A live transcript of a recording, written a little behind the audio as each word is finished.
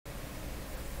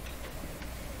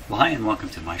Well, hi and welcome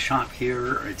to my shop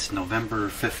here. It's November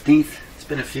 15th. It's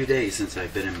been a few days since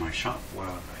I've been in my shop.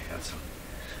 Well, I had some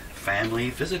family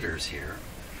visitors here.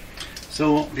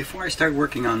 So before I start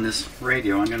working on this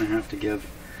radio, I'm going to have to give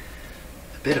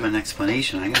a bit of an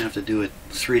explanation. I'm going to have to do it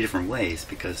 3 different ways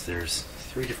because there's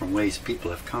 3 different ways people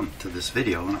have come to this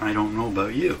video and I don't know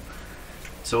about you.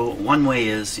 So one way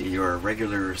is you're a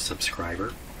regular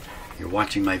subscriber. You're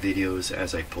watching my videos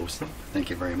as I post them.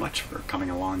 Thank you very much for coming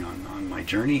along on my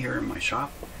journey here in my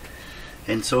shop.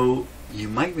 And so you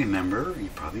might remember, you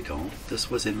probably don't, this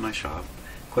was in my shop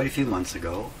quite a few months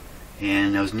ago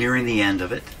and I was nearing the end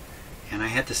of it and I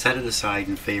had to set it aside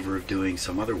in favor of doing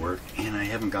some other work and I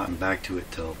haven't gotten back to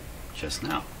it till just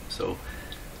now. So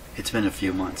it's been a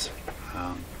few months.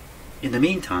 In the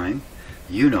meantime,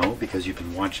 you know, because you've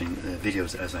been watching the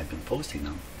videos as I've been posting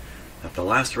them, that the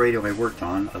last radio I worked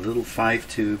on, a little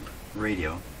 5-tube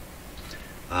radio,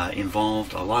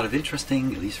 involved a lot of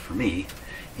interesting, at least for me,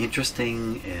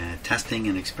 interesting testing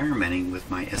and experimenting with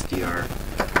my SDR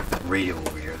radio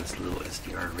over here, this little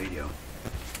SDR radio.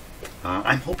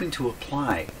 I'm hoping to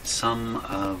apply some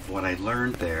of what I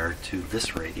learned there to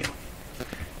this radio.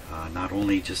 Not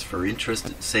only just for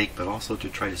interest's sake, but also to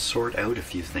try to sort out a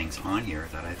few things on here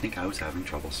that I think I was having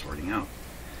trouble sorting out.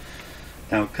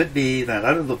 Now it could be that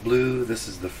out of the blue, this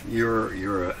is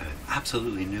you're an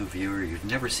absolutely new viewer. You've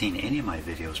never seen any of my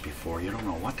videos before. You don't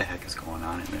know what the heck is going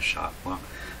on in this shop. Well,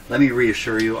 let me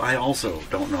reassure you, I also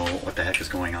don't know what the heck is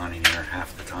going on in here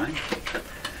half the time.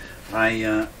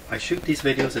 I shoot these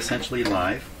videos essentially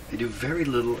live. I do very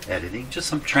little editing, just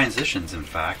some transitions in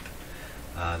fact,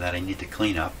 that I need to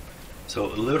clean up. So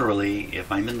literally,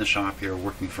 if I'm in the shop here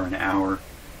working for an hour,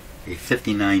 a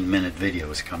 59-minute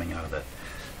video is coming out of it.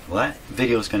 Well, that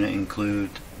video is going to include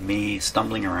me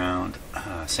stumbling around,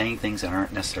 saying things that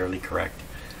aren't necessarily correct,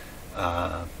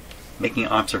 making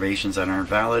observations that aren't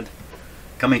valid,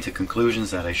 coming to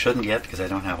conclusions that I shouldn't get because I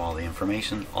don't have all the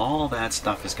information. All that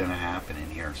stuff is going to happen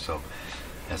in here. So,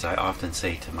 as I often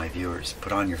say to my viewers,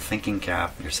 put on your thinking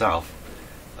cap yourself.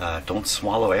 Don't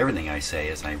swallow everything I say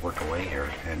as I work away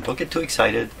here. And don't get too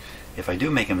excited if I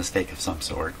do make a mistake of some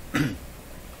sort.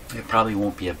 It probably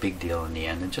won't be a big deal in the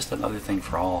end, and just another thing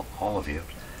for all of you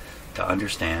to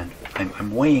understand.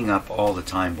 I'm weighing up all the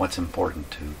time what's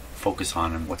important to focus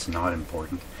on and what's not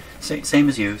important. Same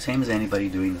as you, same as anybody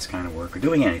doing this kind of work or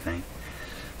doing anything.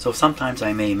 So sometimes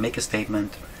I may make a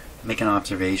statement, make an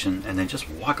observation, and then just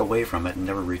walk away from it and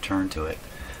never return to it.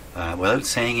 Without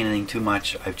saying anything too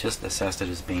much, I've just assessed it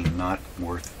as being not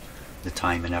worth the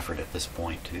time and effort at this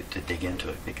point to dig into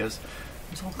it, because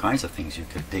there's all kinds of things you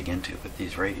could dig into with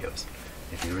these radios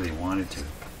if you really wanted to.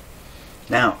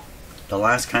 Now, the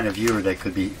last kind of viewer that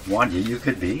could be you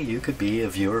could be a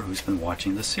viewer who's been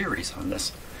watching the series on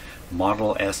this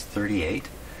model S-38,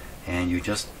 and you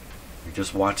just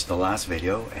watched the last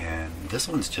video and this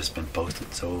one's just been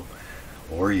posted. So,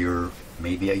 or you're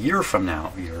maybe a year from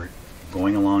now, you're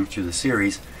going along through the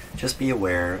series. Just be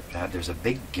aware that there's a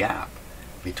big gap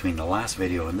between the last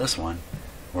video and this one,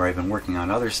 where I've been working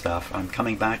on other stuff. I'm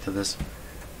coming back to this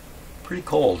pretty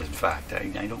cold, in fact.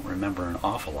 I don't remember an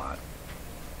awful lot.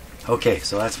 Okay,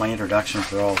 so that's my introduction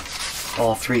for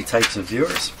all 3 types of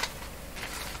viewers.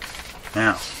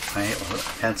 Now, I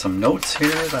had some notes here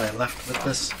that I left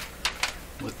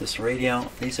with this radio.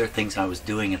 These are things I was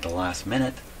doing at the last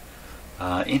minute.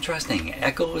 Interesting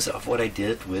echoes of what I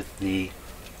did with the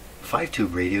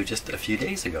 5-tube radio just a few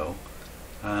days ago,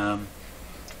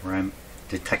 where I'm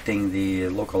detecting the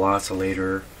local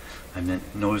oscillator. I'm then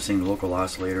noticing the local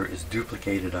oscillator is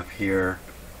duplicated up here.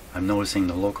 I'm noticing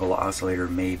the local oscillator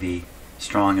may be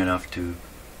strong enough to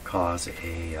cause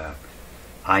a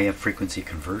IF frequency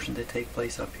conversion to take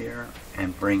place up here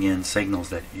and bring in signals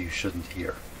that you shouldn't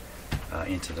hear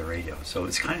into the radio. So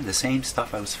it's kind of the same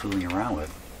stuff I was fooling around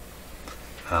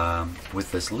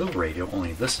with this little radio,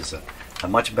 only this is a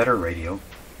much better radio.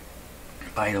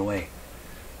 By the way,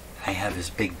 I have his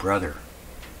big brother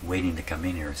waiting to come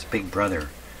in here. His big brother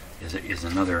is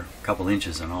another couple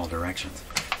inches in all directions.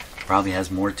 Probably has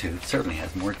more tubes, certainly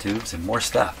has more tubes and more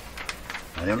stuff.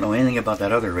 I don't know anything about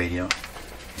that other radio,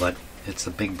 but it's the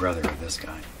big brother of this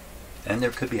guy. And there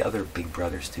could be other big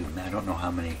brothers too. I don't know how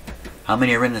many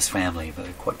are in this family,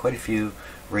 but quite a few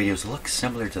radios look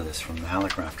similar to this from the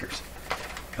Hallicrafters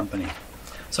company.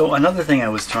 So another thing I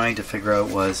was trying to figure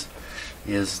out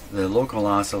is the local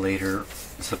oscillator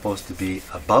supposed to be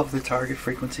above the target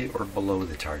frequency or below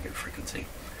the target frequency,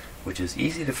 which is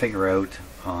easy to figure out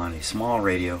on a small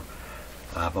radio,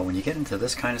 but when you get into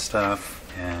this kind of stuff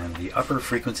and the upper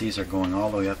frequencies are going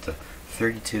all the way up to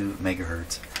 32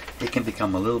 megahertz, it can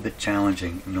become a little bit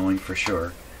challenging knowing for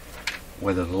sure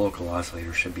whether the local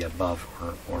oscillator should be above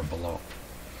or below.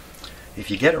 If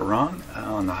you get it wrong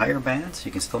on the higher bands,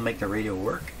 you can still make the radio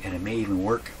work, and it may even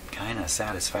work kind of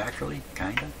satisfactorily,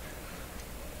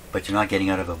 but you're not getting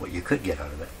out of it what you could get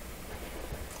out of it.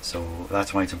 So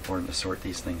that's why it's important to sort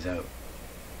these things out.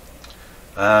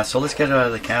 So let's get out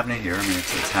of the cabinet here. I mean,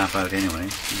 it's half out anyway.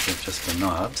 These are just the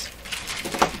knobs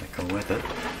that go with it.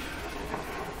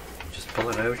 Just pull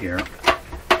it out here.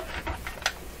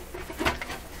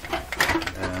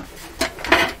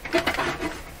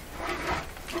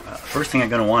 First thing I'm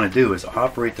going to want to do is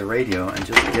operate the radio and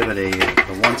just give it a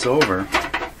once over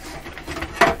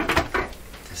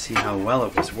to see how well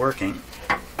it was working.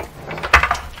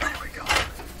 There we go.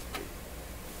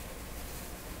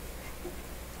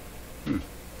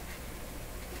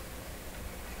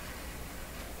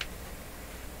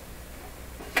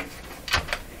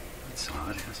 That's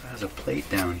odd. It has a plate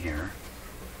down here.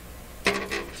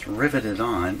 It's riveted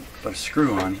on, but a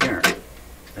screw on here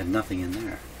and nothing in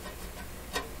there.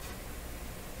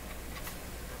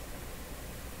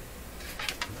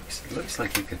 It looks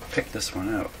like you could pick this one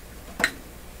out.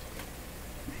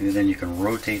 Maybe then you can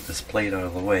rotate this plate out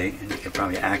of the way and you can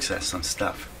probably access some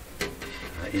stuff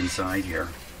inside here.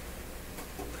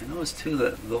 I noticed too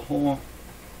that the whole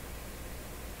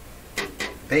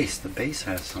base, the base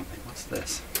has something. What's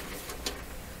this?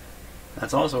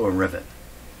 That's also a rivet.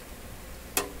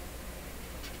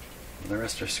 The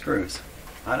rest are screws.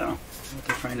 I don't know what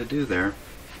they're trying to do there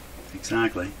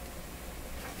exactly.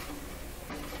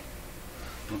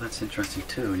 Well, that's interesting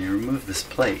too. When you remove this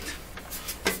plate,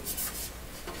 it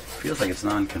feels like it's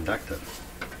non-conductive.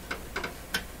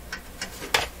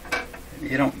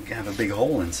 You don't have a big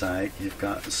hole inside. You've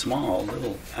got small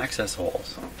little access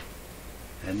holes,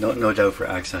 and no doubt for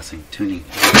accessing tuning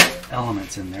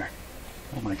elements in there.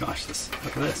 Oh my gosh!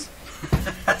 Look at this.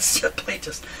 The plate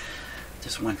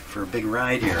just went for a big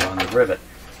ride here on the rivet.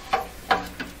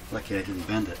 Lucky I didn't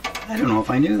bend it. I don't know if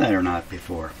I knew that or not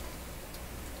before.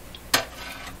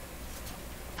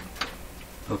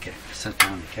 Okay, set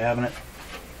down the cabinet.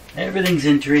 Everything's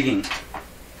intriguing.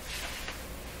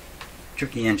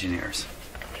 Tricky engineers.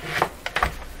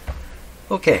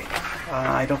 Okay,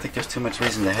 I don't think there's too much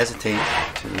reason to hesitate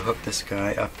to hook this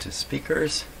guy up to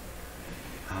speakers,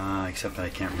 except that I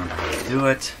can't remember how to do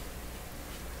it.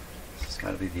 It's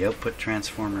got to be the output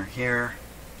transformer here.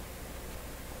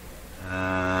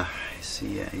 I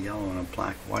see a yellow and a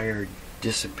black wire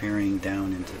disappearing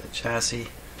down into the chassis.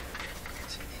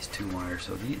 Two wires.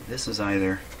 So this is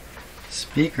either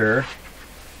speaker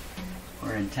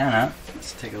or antenna.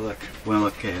 Let's take a look. Well,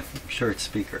 okay, I'm sure it's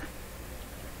speaker.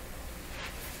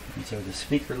 And so the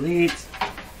speaker leads.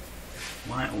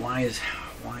 Why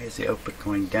is the output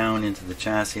going down into the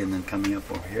chassis and then coming up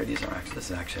over here? This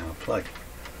is actually on a plug.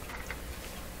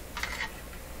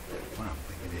 Wow,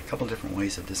 there could be a couple different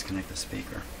ways to disconnect the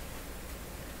speaker.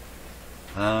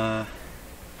 I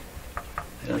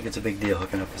don't think it's a big deal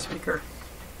hooking up the speaker.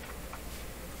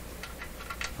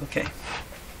 Okay,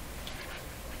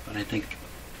 but I think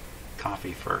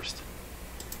coffee first.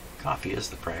 Coffee is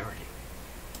the priority.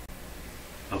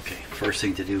 Okay, first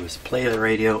thing to do is play the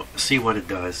radio, see what it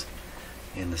does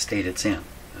in the state it's in.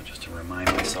 Just to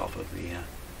remind myself of the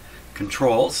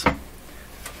controls. So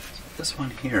this one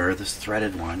here, this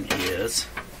threaded one, is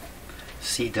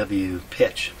CW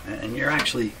pitch, and you're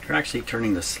actually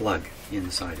turning the slug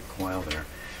inside a coil there.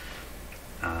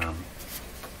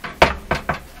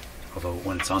 Although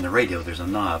when it's on the radio there's a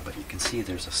knob, but you can see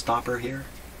there's a stopper here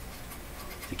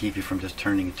to keep you from just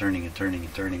turning and turning and turning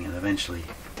and turning, and eventually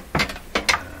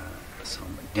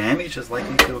some damage is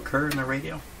likely to occur in the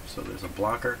radio. So there's a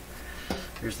blocker.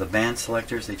 Here's the band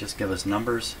selectors. They just give us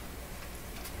numbers.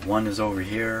 1 is over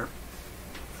here,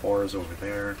 4 is over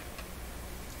there.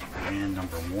 Band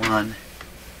number 1.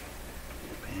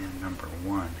 Band number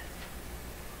 1.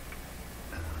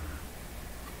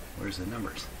 Where's the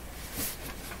numbers?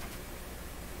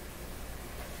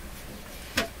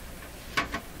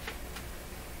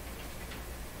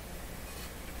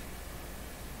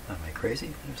 Am I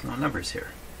crazy? There's no numbers here.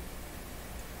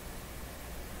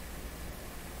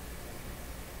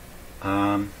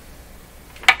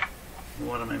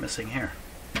 What am I missing here?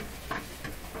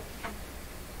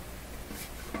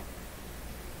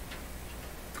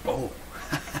 Oh,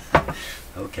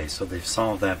 okay, so they've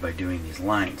solved that by doing these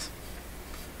lines.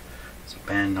 So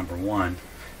band number 1.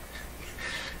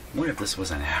 I wonder if this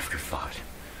was an afterthought.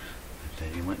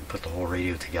 They went and put the whole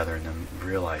radio together and then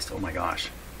realized, oh my gosh,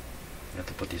 you have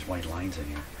to put these white lines in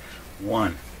here.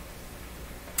 1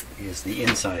 is the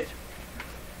inside.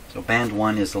 So band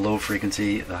 1 is the low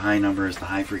frequency, the high number is the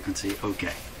high frequency.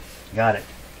 Okay, got it.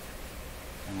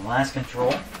 And the last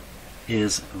control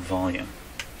is volume.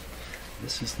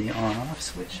 This is the on-off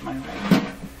switch, am I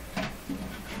right?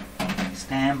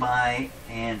 Standby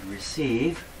and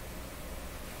receive.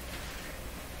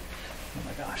 Oh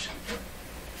my gosh.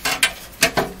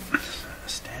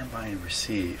 Standby and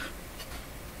receive.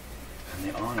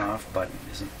 And the on-off button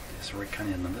is right kind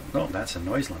of in the middle. No, that's a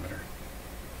noise limiter.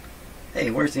 Hey,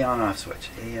 where's the on-off switch?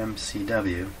 AM,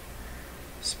 CW,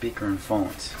 speaker and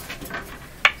phones.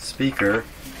 Speaker,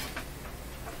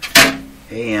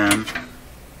 AM,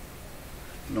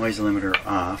 noise limiter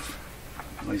off.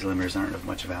 Noise limiters aren't of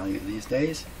much value these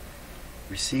days.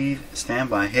 Receive,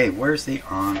 standby. Hey, where's the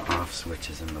on-off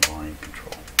switches in the volume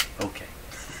control? Okay.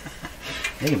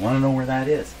 Hey, want to know where that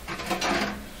is?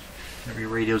 Every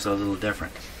radio's a little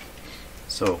different.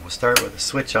 So we'll start with the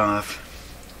switch off.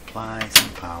 Apply some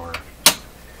power.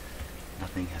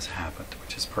 Nothing has happened,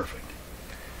 which is perfect.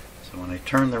 So when I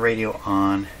turn the radio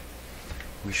on,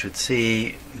 we should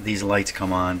see these lights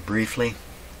come on briefly.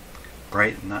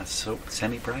 Bright, not so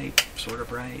semi-bright, sort of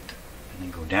bright, and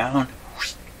then go down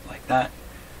like that.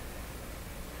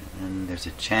 And then there's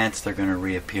a chance they're going to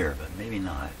reappear, but maybe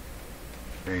not.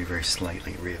 Very, very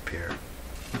slightly reappear.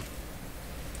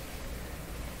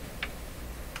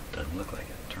 Doesn't look like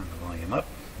it. Turn the volume up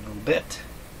a little bit.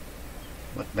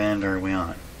 What band are we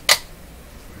on?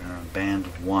 We're on band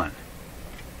 1.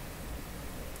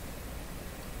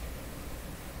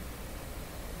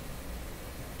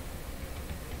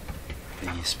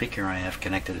 The speaker I have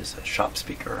connected is a shop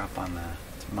speaker up on the,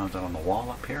 it's mounted on the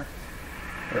wall up here.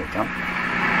 There we go.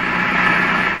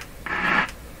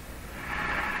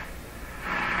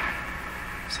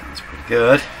 Sounds pretty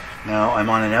good. Now I'm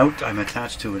on I'm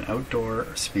attached to an outdoor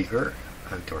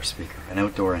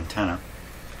antenna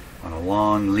on a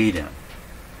long lead-in.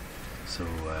 So,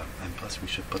 and plus we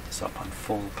should put this up on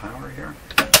full power here.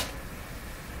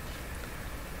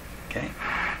 Okay.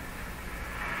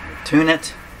 We'll tune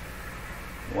it.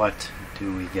 What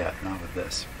do we get? Not with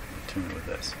this. We'll tune it with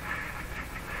this.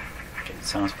 Okay, it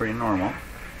sounds pretty normal.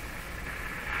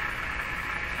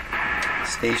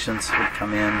 Stations would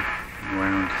come in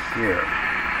around here.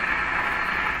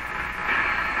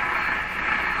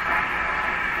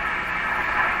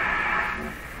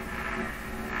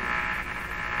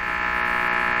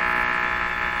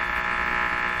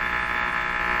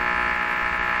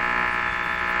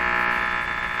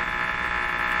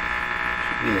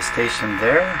 Should be a station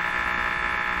there.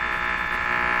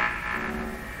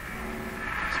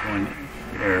 There's one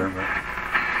here, but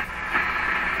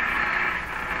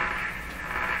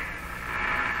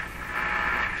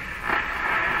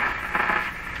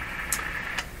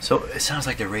so it sounds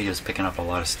like the radio's picking up a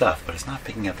lot of stuff, but it's not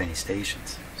picking up any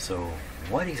stations. So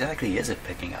what exactly is it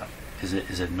picking up? Is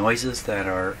it noises that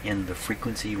are in the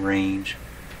frequency range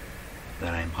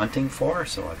that I'm hunting for?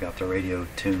 So I've got the radio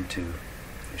tuned to,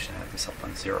 I should have this up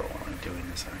on 0 while I'm doing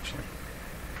this actually.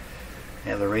 I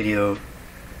have the radio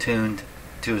tuned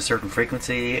to a certain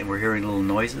frequency and we're hearing little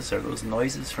noises. Are those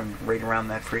noises from right around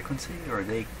that frequency, or are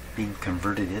they being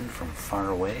converted in from far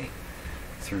away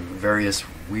through various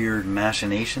weird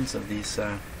machinations of these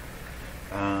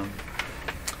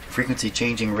frequency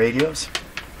changing radios?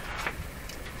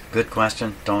 Good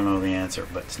question, don't know the answer,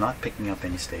 but it's not picking up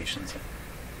any stations. It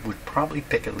would probably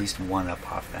pick at least one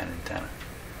up off that antenna.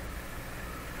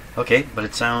 Okay, but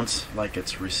it sounds like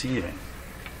it's receiving.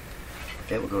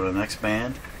 Okay, we'll go to the next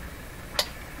band.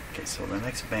 Okay, so the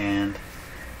next band,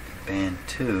 band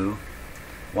 2,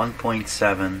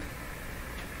 1.7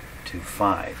 to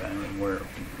 5, and we're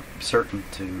certain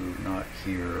to not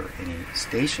hear any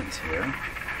stations here,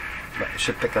 but it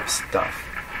should pick up stuff.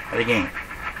 But again,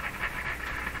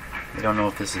 we don't know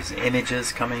if this is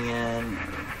images coming in,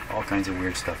 or all kinds of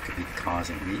weird stuff could be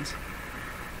causing these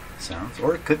sounds,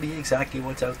 or it could be exactly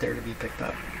what's out there to be picked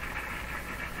up.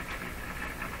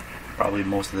 Probably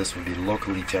most of this would be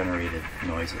locally generated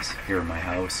noises here in my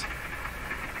house.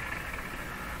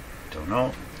 Don't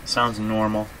know. Sounds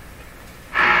normal.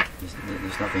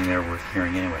 There's nothing there worth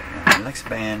hearing anyway. Now, the next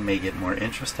band may get more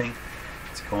interesting.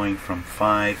 It's going from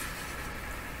 5,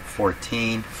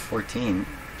 14. 14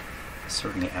 is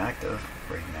certainly active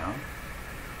right now.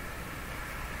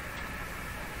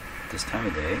 This time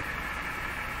of day.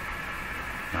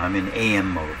 Now I'm in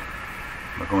AM mode.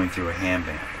 We're going through a ham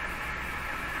band.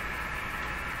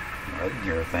 I didn't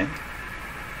hear a thing.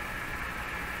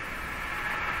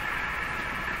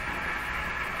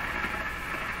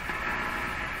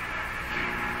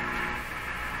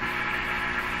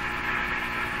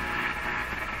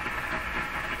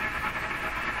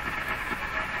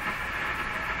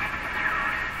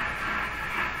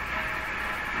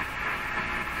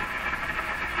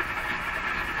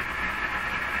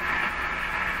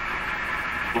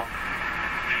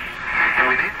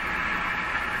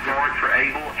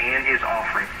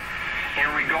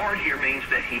 word here means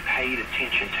that he paid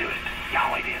attention to it.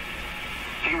 Yahweh did.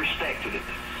 He respected it.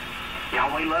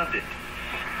 Yahweh loved it.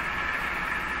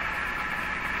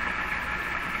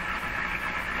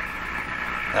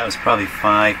 That was probably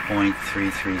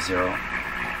 5.330.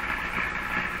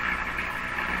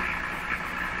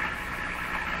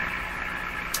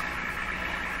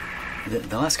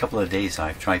 The last couple of days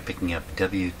I've tried picking up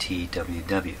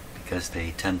WTWW because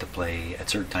they tend to play at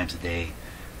certain times of day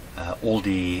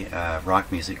oldie rock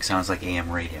music. Sounds like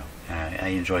AM radio. I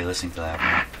enjoy listening to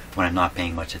that when I'm not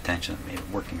paying much attention, maybe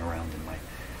working around in my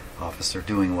office or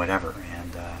doing whatever.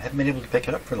 And I haven't been able to pick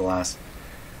it up for the last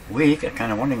week. I'm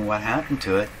kind of wondering what happened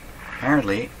to it.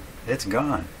 Apparently, it's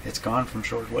gone. It's gone from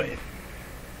shortwave.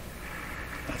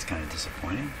 That's kind of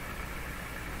disappointing.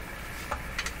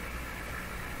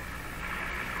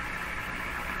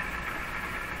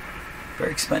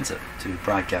 Very expensive to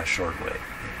broadcast shortwave.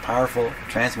 Powerful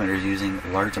transmitters using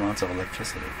large amounts of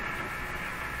electricity.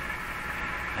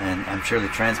 And I'm sure the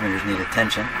transmitters need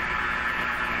attention.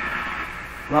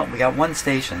 Well, we got one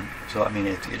station, so I mean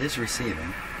it is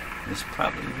receiving. There's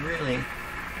probably really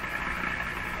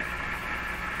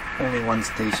only one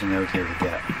station out here to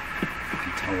get. You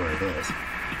can tell where it is.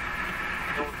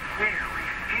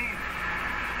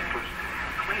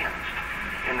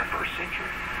 In the first century.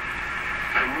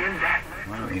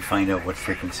 Why don't we find out what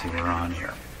frequency we're on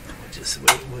here?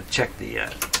 We'll check the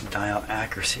dial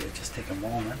accuracy. It'll just take a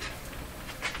moment.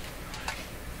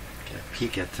 Get a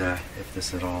peek at if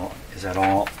this is at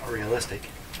all realistic.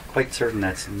 Quite certain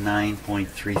that's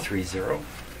 9.330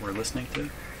 we're listening to.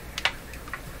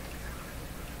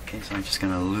 Okay, so I'm just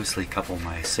going to loosely couple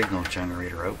my signal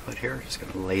generator output here. Just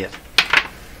going to lay it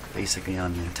basically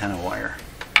on the antenna wire.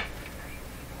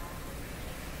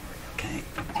 Okay.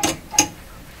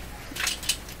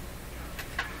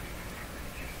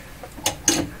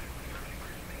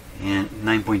 And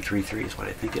 9.33 is what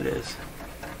I think it is.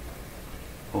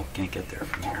 Oh, can't get there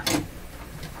from here. Gotta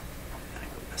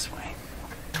go this way.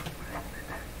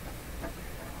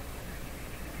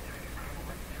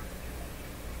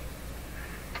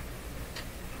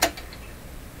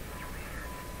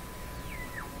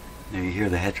 Now you hear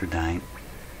the heterodyne.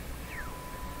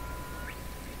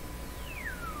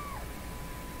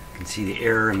 You can see the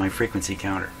error in my frequency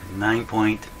counter.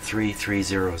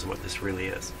 9.330 is what this really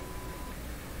is.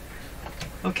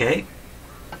 Okay.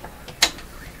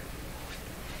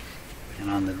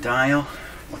 And on the dial,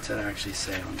 what's that actually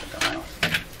say on the dial?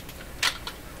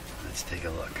 Let's take a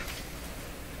look.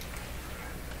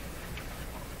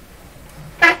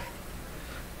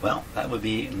 Well, that would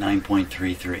be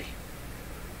 9.33.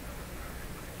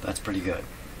 That's pretty good.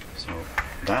 So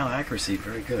dial accuracy,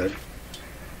 very good.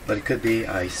 But it could be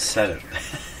I set it.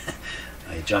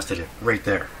 I adjusted it right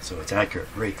there. So it's accurate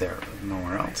right there, but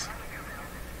nowhere else.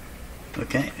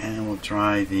 Okay, and we'll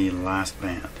try the last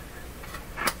band.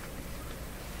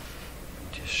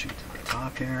 Just shoot to the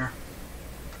top here.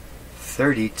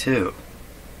 32.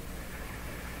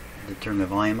 To turn the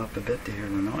volume up a bit to hear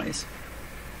the noise.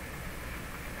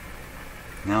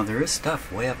 Now there is stuff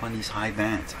way up on these high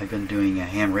bands. I've been doing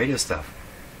ham radio stuff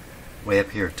way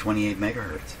up here, 28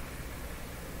 megahertz.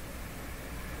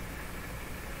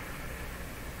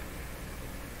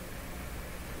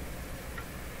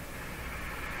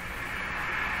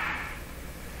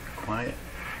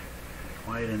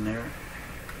 Quiet in there.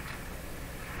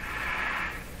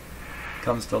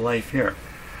 Comes to life here.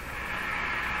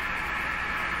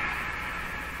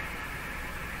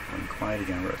 Going quiet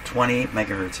again. We're at 28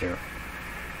 megahertz here.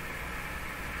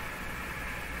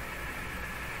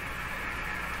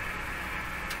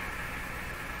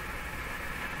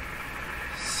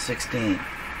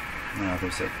 Now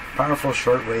there's a powerful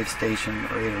shortwave station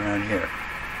right around here.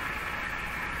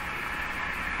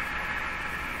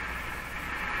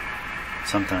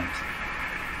 Sometimes.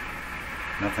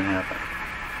 Nothing happened.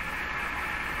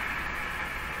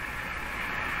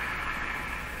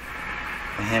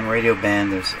 The ham radio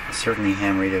band, there's certainly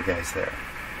ham radio guys there.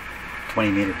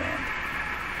 20 meter band.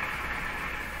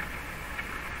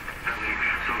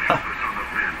 Huh.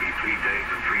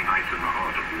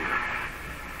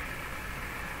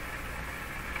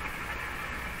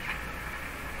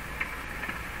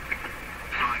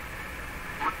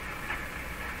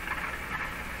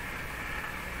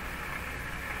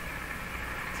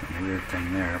 Weird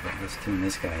thing there, but let's tune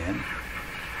this guy in.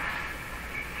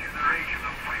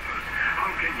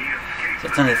 So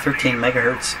it's in the 13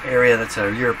 megahertz area. That's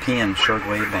a European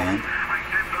shortwave band,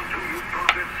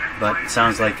 but it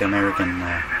sounds like an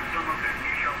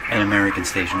American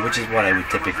station, which is what I would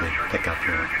typically pick up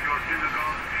here.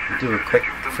 We'll do a quick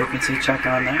frequency check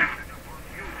on that.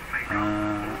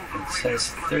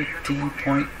 says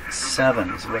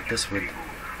 13.7 is what this would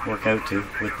work out to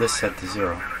with this set to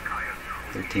 0.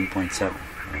 13.7.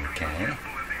 Okay,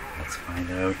 let's find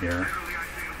out here.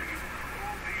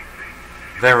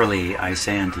 Verily I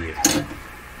say unto you.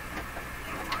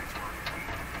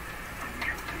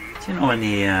 You know, when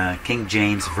the King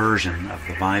James Version of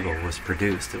the Bible was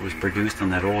produced, it was produced in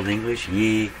that Old English,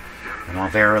 ye, and all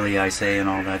verily I say, and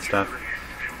all that stuff.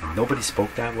 And nobody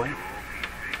spoke that way.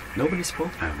 Nobody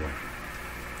spoke that way.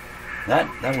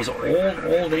 That was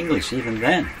old English even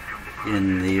then.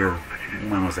 In the year,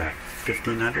 when was that?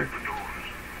 1500?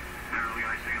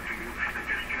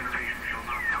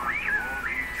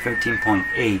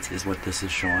 13.8 is what this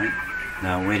is showing.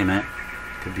 Now wait a minute.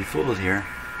 Could be fooled here.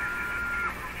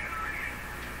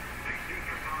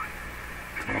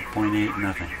 12.8,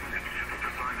 nothing.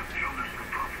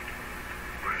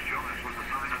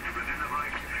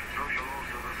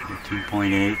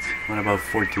 13.8. What about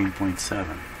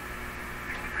 14.7?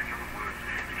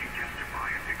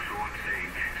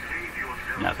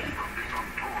 Nothing.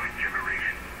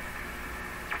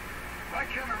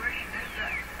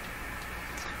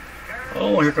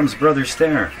 Oh, here comes Brother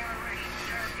Stare.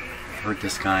 I've heard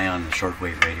this guy on the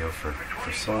shortwave radio for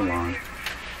so long.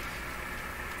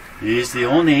 He's the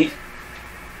only,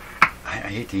 I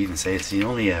hate to even say it, it's the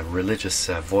only religious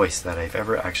voice that I've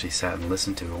ever actually sat and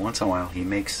listened to. Once in a while he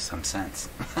makes some sense.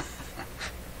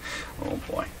 Oh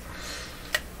boy.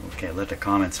 Okay, let the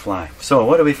comments fly. So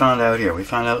what have we found out here? We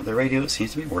found out the radio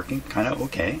seems to be working kind of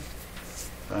okay.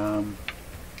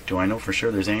 Do I know for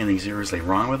sure there's anything seriously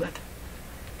wrong with it?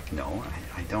 No,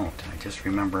 I don't. I just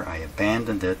remember I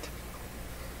abandoned it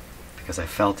because I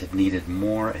felt it needed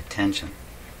more attention.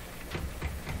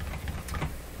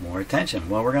 More attention.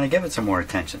 Well, we're going to give it some more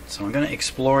attention. So I'm going to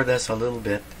explore this a little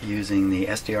bit using the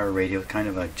SDR radio, kind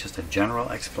of just a general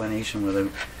explanation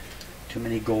without too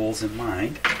many goals in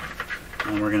mind.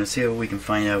 And we're going to see what we can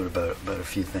find out about a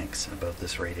few things about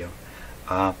this radio.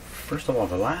 First of all,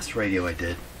 the last radio I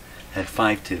did had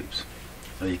 5 tubes.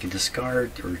 So you can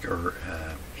discard or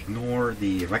ignore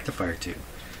the rectifier tube.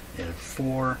 It had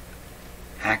 4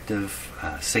 active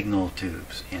signal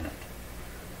tubes in it.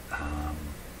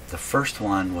 The first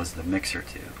one was the mixer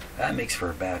tube. That makes for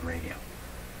a bad radio.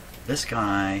 This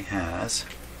guy has,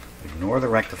 ignore the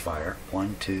rectifier,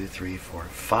 1, 2, 3, 4,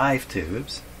 5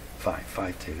 tubes.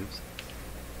 5 tubes.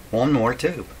 1 more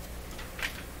tube.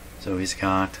 So he's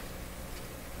got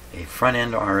a front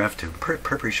end RF tube.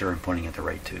 Pretty sure I'm pointing at the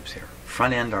right tubes here.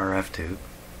 Front end RF tube.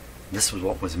 This was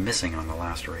what was missing on the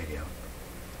last radio.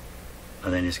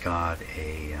 And then he's got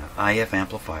a IF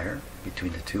amplifier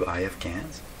between the 2 IF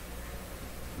cans.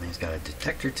 And then he's got a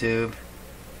detector tube.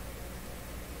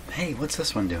 Hey, what's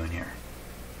this one doing here?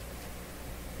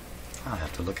 I'll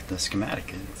have to look at the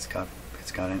schematic. It's got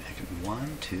an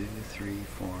 1, 2, 3,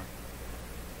 4,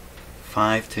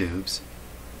 5 tubes.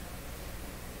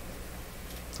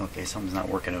 Okay, something's not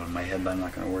working out in my head, but I'm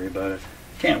not going to worry about it.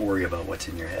 Can't worry about what's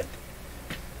in your head.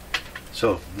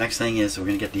 So, next thing is we're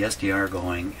going to get the SDR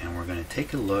going, and we're going to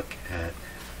take a look at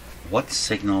what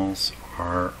signals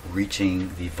are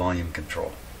reaching the volume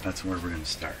control. That's where we're going to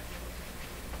start.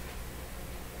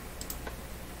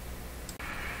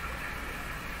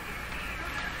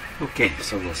 Okay,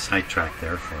 so a little sidetrack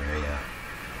there for a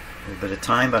little bit of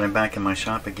time, but I'm back in my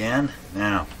shop again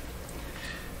now.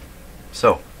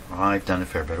 So, I've done a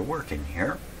fair bit of work in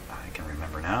here. I can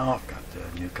remember now. I've got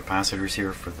the new capacitors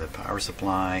here for the power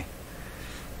supply.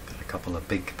 Got a couple of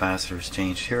big capacitors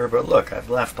changed here, but look, I've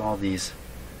left all these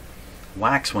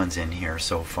wax ones in here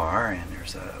so far, and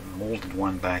there's a molded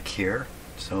one back here.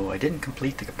 So I didn't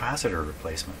complete the capacitor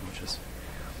replacement, which is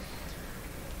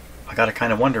I got to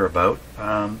kind of wonder about.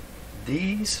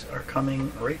 These are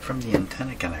coming right from the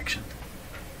antenna connection.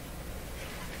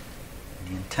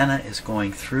 The antenna is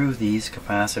going through these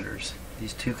capacitors,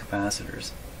 these 2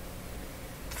 capacitors,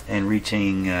 and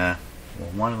reaching, well,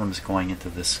 one of them is going into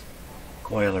this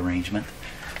coil arrangement.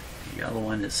 The yellow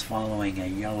one is following a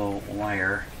yellow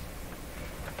wire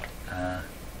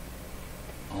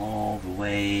all the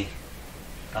way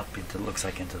up into, looks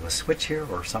like into the switch here,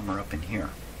 or somewhere up in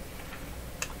here.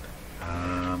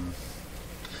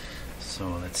 So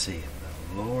let's see,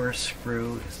 the lower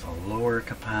screw is the lower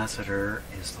capacitor,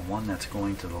 is the one that's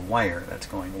going to the wire that's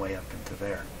going way up into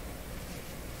there.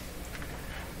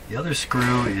 The other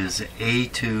screw is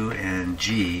A2 and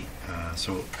G,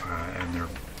 and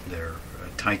they're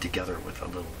tied together with a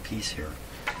little piece here.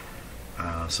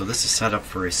 So this is set up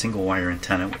for a single wire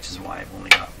antenna, which is why I've only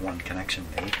got one connection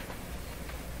made.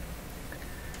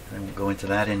 I won't go into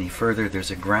that any further. There's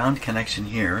a ground connection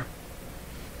here.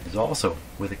 There's also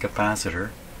with a capacitor,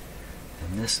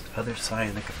 And this other side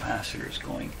of the capacitor is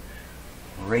going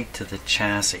right to the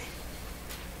chassis.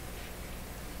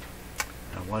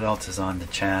 Now what else is on the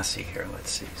chassis here?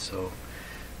 Let's see. So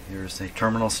here's a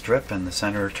terminal strip, and the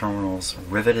center terminal's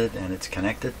riveted and it's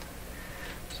connected.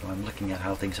 So I'm looking at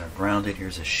how things are grounded.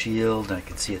 Here's a shield. I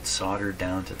can see it soldered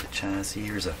down to the chassis.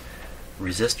 Here's a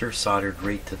resistor soldered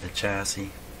right to the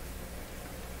chassis.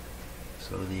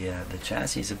 So the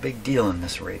chassis is a big deal in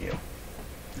this radio.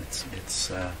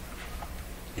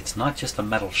 It's not just a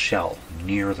metal shell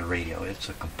near the radio. It's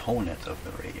a component of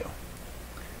the radio.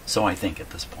 So I think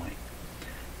at this point.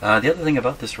 The other thing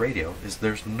about this radio is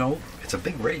it's a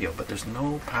big radio, but there's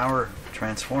no power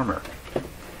transformer.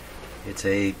 It's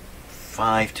a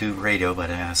 5-tube radio, but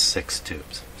it has 6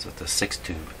 tubes. So it's a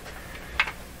 6-tube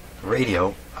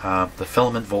radio. The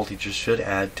filament voltages should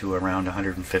add to around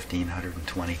 115,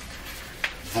 120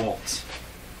 volts.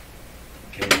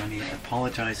 Okay, let me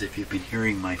apologize if you've been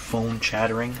hearing my phone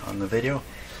chattering on the video.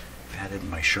 I've had it in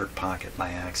my shirt pocket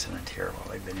by accident here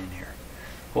while I've been in here.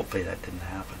 Hopefully that didn't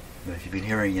happen. But if you've been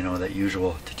hearing, that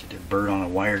usual bird on a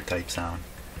wire type sound,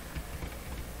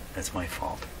 that's my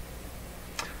fault.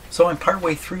 So I'm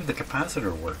partway through the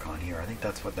capacitor work on here. I think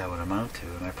that's what that would amount to.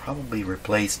 And I probably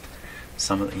replaced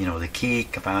some of the key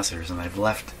capacitors, and I've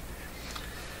left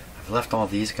all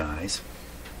these guys.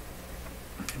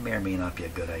 It may or may not be a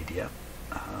good idea.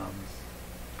 I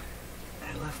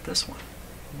left this one.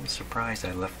 I was surprised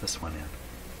I left this one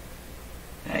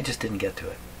in. I just didn't get to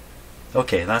it.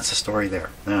 Okay, that's the story there.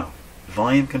 Now,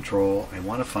 volume control. I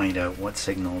want to find out what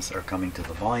signals are coming to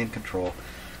the volume control.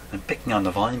 I'm picking on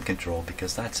the volume control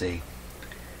because that's a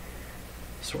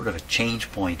sort of a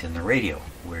change point in the radio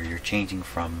where you're changing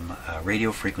from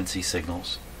radio frequency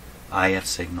signals, IF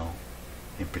signal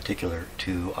in particular,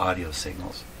 to audio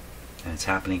signals. And it's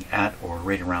happening at or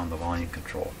right around the volume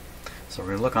control. So we're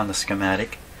going to look on the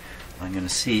schematic. I'm going to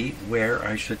see where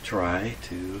I should try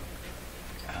to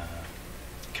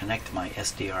connect my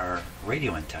SDR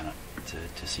radio antenna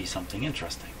to see something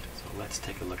interesting. So let's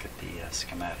take a look at the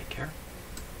schematic here.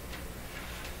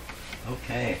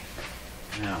 Okay,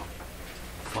 now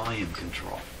volume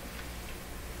control.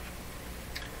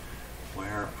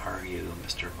 Where are you,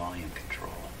 Mr. Volume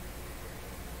Control?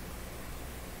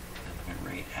 I'm looking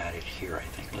right at it here, I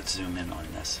think. Let's zoom in on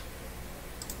this.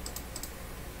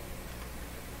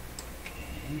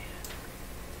 Okay.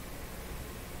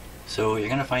 So you're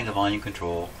going to find the volume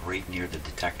control right near the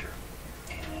detector.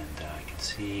 And I can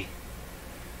see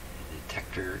the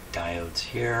detector diodes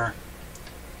here,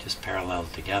 just parallel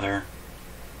together.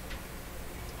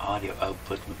 Audio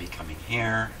output would be coming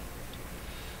here.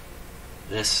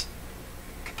 This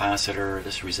capacitor,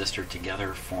 this resistor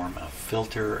together form a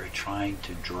filter trying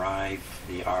to drive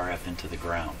the RF into the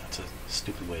ground. That's a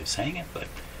stupid way of saying it, but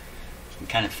you can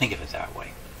kind of think of it that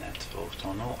way.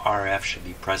 So no RF should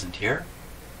be present here.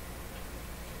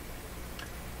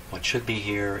 What should be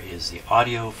here is the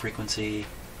audio frequency,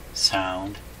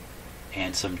 sound,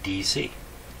 and some DC.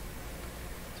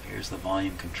 So here's the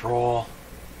volume control.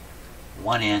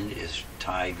 One end is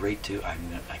tied right to,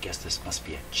 I guess this must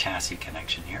be a chassis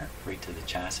connection here, right to the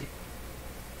chassis.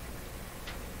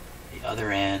 The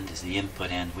other end is the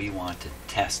input end. We want to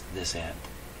test this end.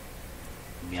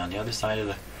 It'll be on the other side of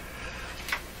the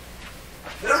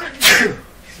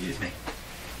excuse me,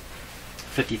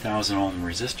 50,000 ohm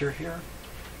resistor here.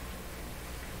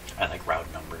 I like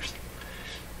round numbers,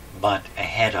 but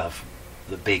ahead of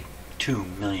the big 2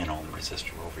 million ohm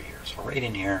resistor over here. So right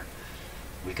in here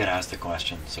we could ask the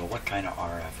question, so what kind of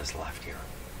RF is left here?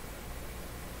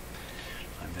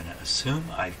 I'm going to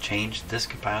assume I've changed this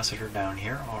capacitor down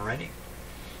here already,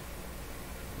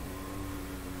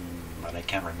 but I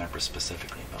can't remember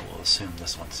specifically, but we'll assume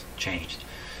this one's changed.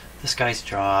 This guy's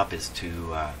job is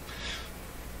to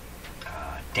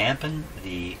dampen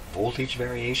the voltage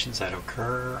variations that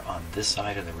occur on this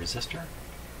side of the resistor.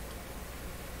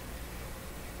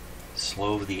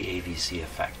 Slow the AVC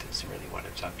effect is really what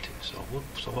it's up to. So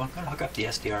I'm going to hook up the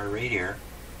SDR radio.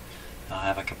 I'll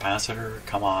have a capacitor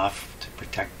come off to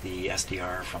protect the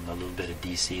SDR from the little bit of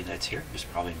DC that's here. There's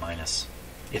probably minus,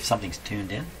 if something's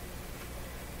tuned in,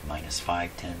 minus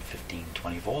 5, 10, 15,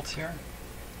 20 volts here.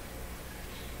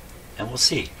 And we'll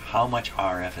see how much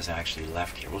RF is actually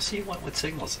left here. We'll see what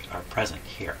signals are present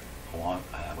here.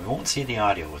 We won't see the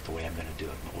audio with the way I'm going to do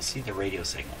it, but we'll see the radio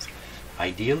signals.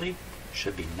 Ideally,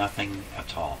 should be nothing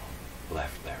at all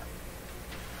left there.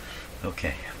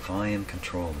 Okay, volume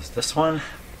control is this one.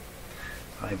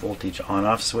 High voltage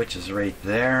on-off switch is right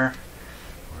there,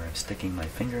 where I'm sticking my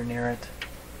finger near it.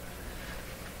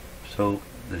 So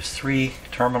there's 3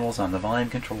 terminals on the volume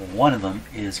control. One of them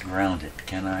is grounded.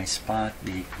 Can I spot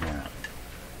the ground?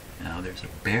 Now there's a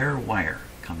bare wire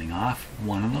coming off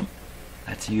one of them.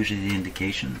 That's usually the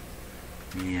indication.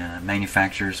 The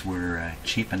manufacturers were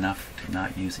cheap enough to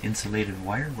not use insulated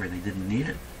wire where they didn't need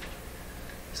it,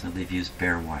 so they've used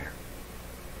bare wire.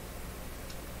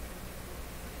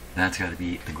 That's got to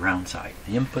be the ground side.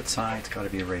 The input side's got to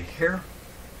be right here.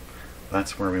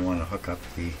 That's where we want to hook up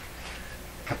the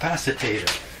capacitor,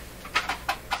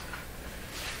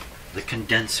 the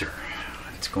condenser.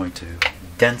 It's going to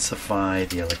densify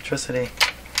the electricity.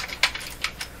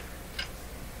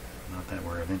 Not that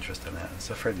we're of interest in that. It's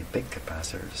a fairly big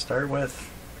capacitor to start with.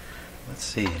 Let's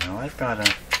see. Now I've got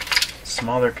a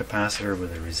smaller capacitor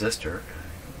with a resistor.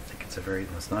 I don't think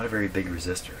it's not a very big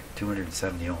resistor,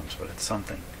 270 ohms, but it's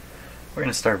something. We're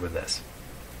going to start with this.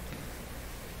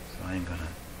 So I'm going to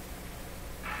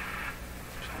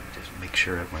just make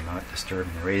sure that we're not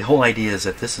disturbing the radio. The whole idea is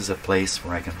that this is a place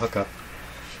where I can hook up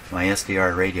my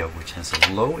SDR radio, which has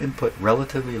a low input,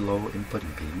 relatively low input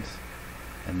impedance,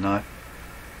 and not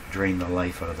drain the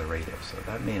life out of the radio. So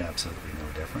that made absolutely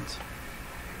no difference.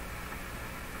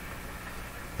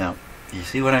 Now, you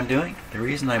see what I'm doing? The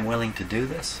reason I'm willing to do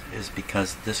this is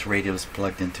because this radio is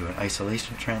plugged into an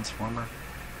isolation transformer.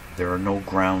 There are no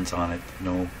grounds on it,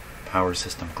 no power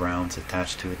system grounds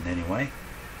attached to it in any way.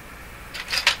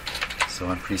 So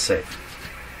I'm pretty safe.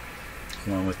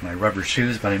 Along with my rubber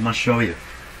shoes, but I must show you.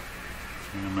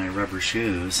 My rubber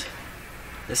shoes,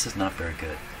 this is not very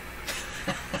good.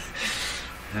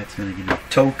 That's going to give me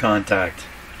toe contact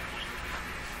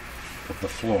with the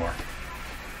floor,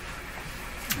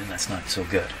 and that's not so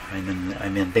good.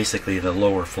 I'm in basically the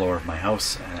lower floor of my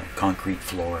house, concrete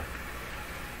floor,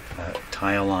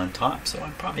 tile on top, so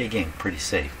I'm probably again pretty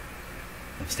safe.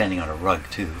 I'm standing on a rug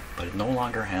too, but it no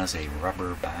longer has a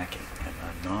rubber backing, a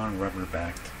non-rubber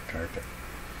backed carpet.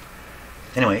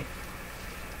 Anyway,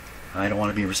 I don't want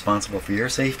to be responsible for your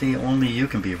safety. Only you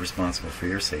can be responsible for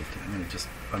your safety. I'm going to just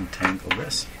untangle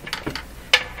this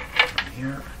from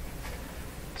here.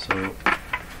 So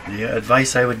the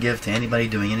advice I would give to anybody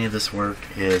doing any of this work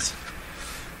is,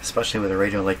 especially with a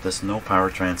radio like this, no power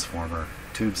transformer,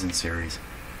 tubes in series,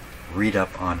 read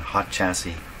up on hot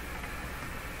chassis,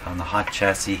 on the hot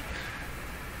chassis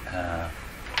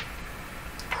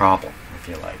problem, if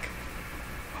you like,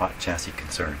 hot chassis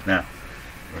concern. Now,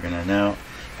 we're going to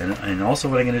and also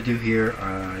what I'm going to do here,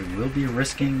 I will be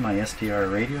risking my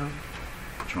SDR radio,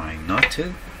 trying not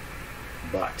to,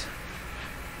 but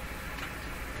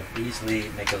I could easily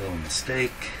make a little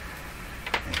mistake,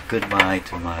 and goodbye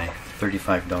to my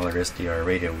 $35 SDR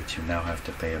radio, which you now have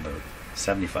to pay about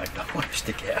 $75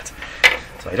 to get.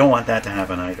 So I don't want that to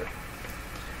happen either.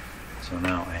 So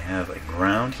now I have a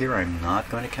ground here I'm not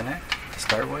going to connect to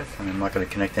start with, and I'm not going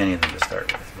to connect any of them to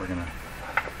start with. We're going to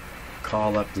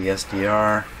call up the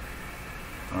SDR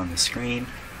on the screen.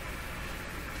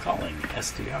 Calling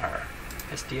SDR.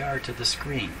 SDR to the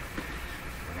screen.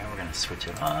 Now we're going to switch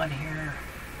it on here.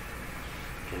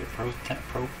 Get it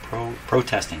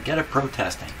protesting. Get it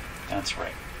protesting. That's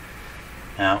right.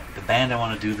 Now, the band I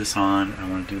want to do this on, I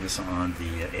want to do this on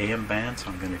the AM band, so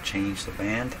I'm going to change the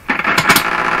band.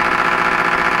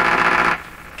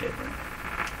 Okay,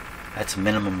 that's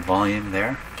minimum volume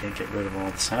there. Okay, get rid of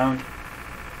all the sound.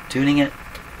 Tuning it.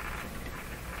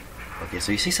 Okay,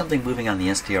 so you see something moving on the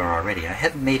SDR already. I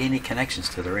haven't made any connections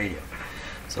to the radio.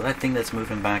 So that thing that's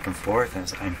moving back and forth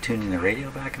as I'm tuning the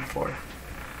radio back and forth,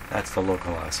 that's the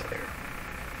local oscillator.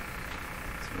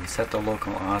 So we set the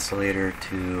local oscillator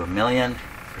to 1,000,000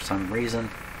 for some reason.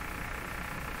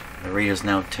 The radio is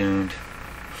now tuned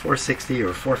 460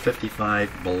 or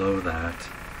 455 below that.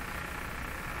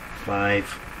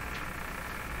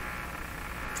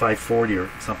 540 or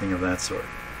something of that sort.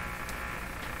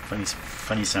 Funny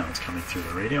sounds coming through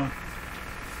the radio.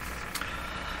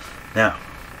 Now,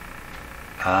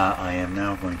 I am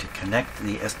now going to connect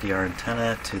the SDR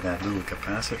antenna to that little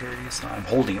capacitor you saw. I'm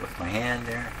holding it with my hand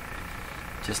there.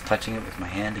 Just touching it with my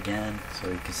hand again so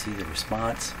you can see the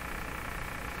response.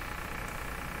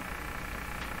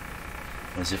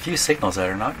 There's a few signals that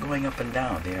are not going up and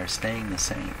down. They are staying the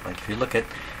same. Like if you look at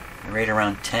right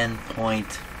around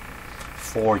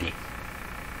 10.40,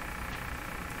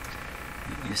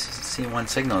 you see one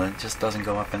signal that just doesn't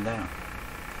go up and down.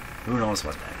 Who knows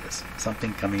what that is?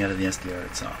 Something coming out of the SDR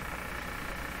itself.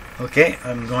 Okay,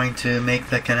 I'm going to make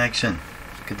the connection.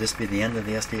 Could this be the end of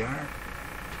the SDR?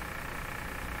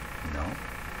 No.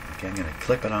 Okay, I'm going to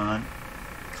clip it on.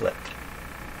 Clipped.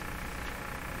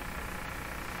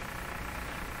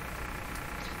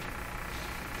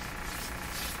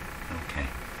 Okay.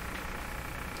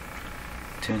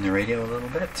 Tune the radio a little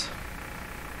bit.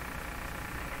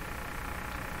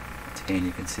 and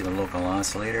you can see the local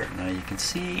oscillator. Now you can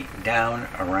see down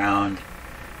around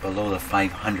below the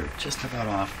 500, just about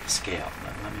off the scale.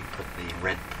 Let me put the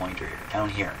red pointer here, down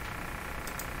here,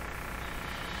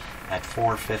 at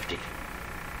 450.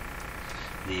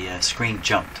 The screen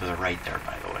jumped to the right there,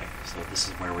 by the way, so this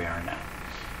is where we are now.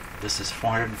 This is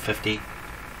 450,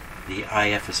 the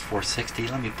IF is 460,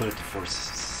 let me put it to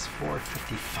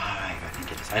 455, I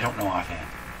think it is. I don't know offhand.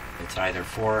 It's either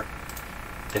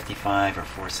 455 or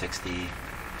 460,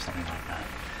 something like that.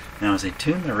 Now as I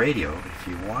tune the radio, if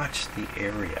you watch the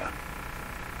area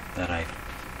that I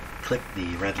clicked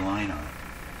the red line on,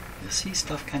 you'll see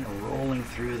stuff kind of rolling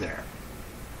through there.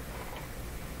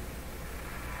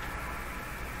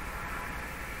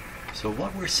 So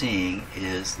what we're seeing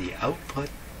is the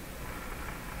output.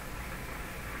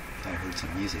 I heard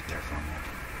some music there for a moment.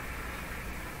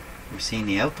 We're seeing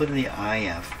the output of the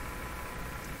IF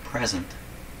present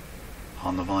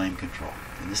on the volume control.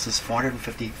 And this is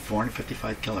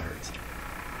 455 kilohertz.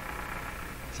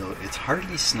 So it's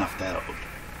hardly snuffed out,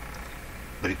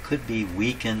 but it could be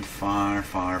weakened far,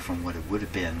 far from what it would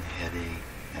have been had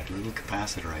that little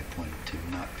capacitor I pointed to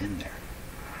not been there.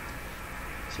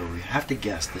 So we have to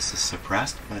guess this is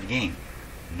suppressed, but again,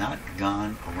 not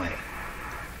gone away.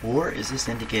 Or is this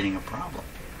indicating a problem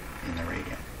in the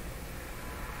radio?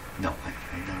 No, I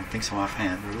don't think so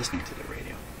offhand. We're listening to the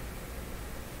radio.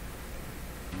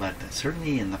 But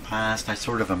certainly in the past, I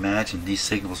sort of imagined these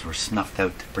signals were snuffed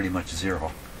out to pretty much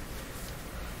zero.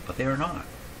 But they are not.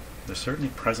 They're certainly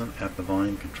present at the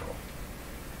volume control.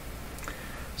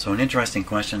 So an interesting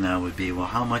question now would be, well,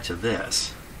 how much of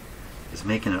this is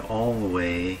making it all the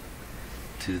way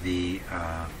to the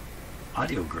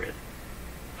audio grid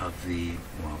of the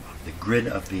grid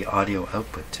of the audio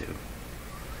output tube?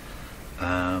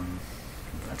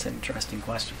 That's an interesting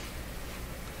question.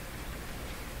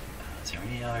 Is there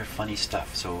any other funny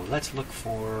stuff? So let's look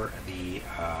for the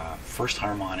first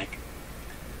harmonic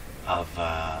of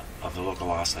the local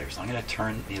oscillator. So I'm going to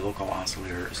turn the local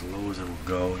oscillator as low as it will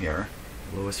go here.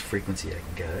 Lowest frequency I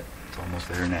can get it. It's almost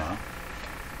there now.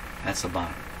 That's the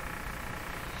bottom.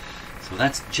 So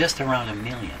that's just around 1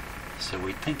 million. So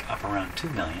we think up around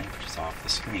 2 million, which is off the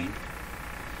screen.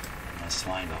 I'm going to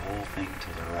slide the whole thing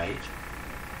to the right.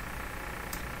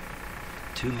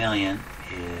 2 million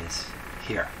is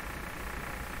here,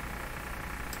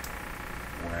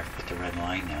 where I've put the red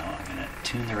line now. I'm going to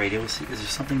tune the radio. See, because there's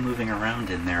something moving around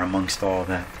in there amongst all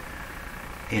that,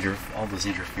 all those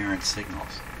interference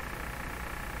signals.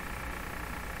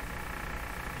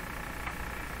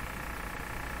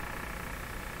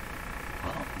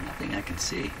 Well, nothing I can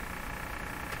see.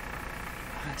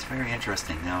 That's very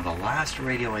interesting. Now, the last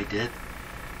radio I did,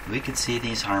 we could see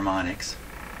these harmonics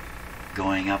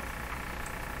going up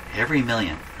every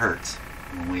million hertz.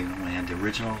 When we had the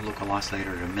original local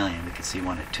oscillator at 1 million, we could see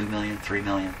one at 2 million, 3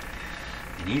 million,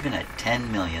 and even at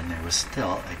 10 million there was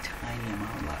still a tiny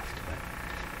amount left. But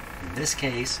in this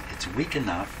case, it's weak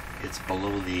enough; it's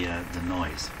below the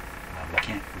noise. We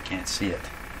can't see it.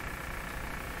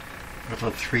 What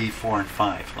about 3, 4, and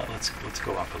 5? Let's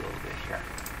go up a little bit here.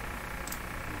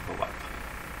 We'll go up.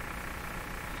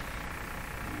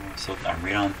 So I'm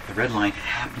right on. The red line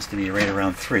happens to be right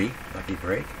around 3. Lucky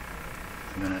break.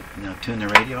 I'm going to now tune the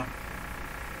radio.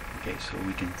 Okay, so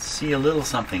we can see a little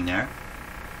something there.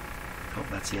 Oh,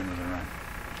 that's the end of the run.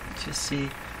 Just see,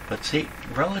 but see,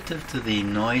 relative to the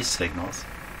noise signals,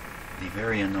 the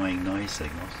very annoying noise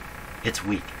signals, it's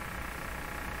weak.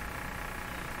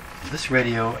 This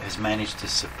radio has managed to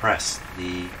suppress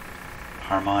the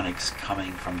harmonics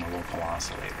coming from the local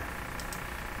oscillator.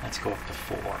 Let's go up to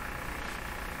 4.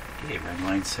 Okay, red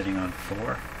line's sitting on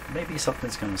 4. Maybe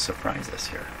something's going to surprise us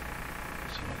here.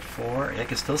 So at 4, I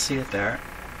can still see it there.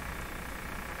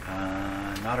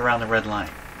 Not around the red line.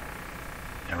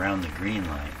 Around the green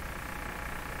line.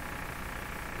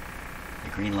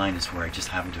 The green line is where I just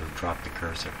happen to have dropped the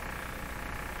cursor.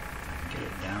 I can get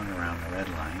it down around the red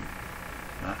line.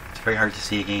 It's very hard to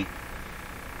see again.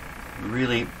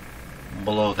 Really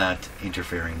below that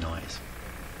interfering noise.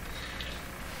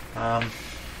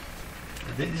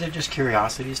 These are just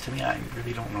curiosities to me. I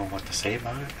really don't know what to say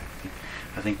about it.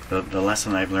 I think the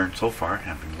lesson I've learned so far,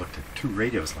 having looked at 2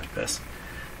 radios like this,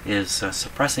 is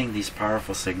suppressing these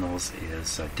powerful signals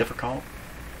is difficult,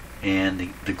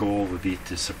 and the goal would be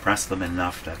to suppress them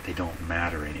enough that they don't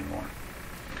matter anymore.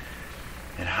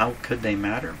 And how could they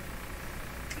matter?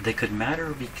 They could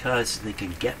matter because they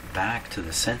could get back to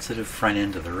the sensitive front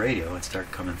end of the radio and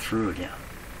start coming through again,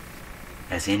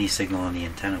 as any signal on the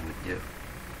antenna would do.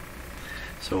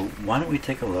 So why don't we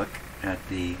take a look at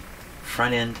the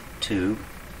front end tube.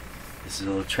 This is a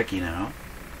little tricky now,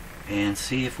 and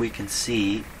see if we can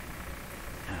see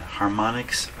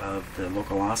harmonics of the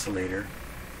local oscillator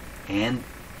and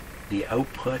the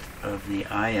output of the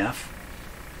IF,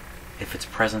 if it's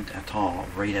present at all,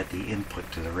 right at the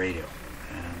input to the radio.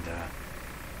 And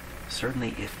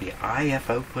certainly if the IF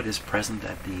output is present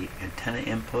at the antenna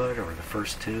input or the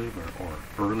first tube or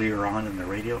earlier on in the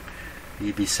radio,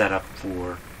 you'd be set up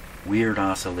for weird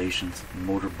oscillations,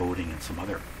 motor boating, and some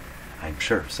other, I'm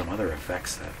sure, some other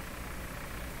effects that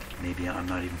maybe I'm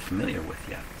not even familiar with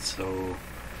yet. So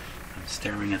I'm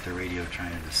staring at the radio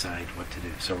trying to decide what to do.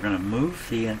 So we're going to move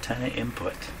the antenna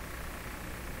input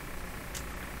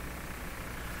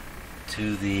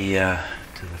to the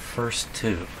first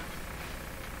tube.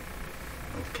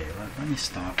 Okay, let me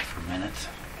stop for a minute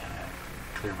and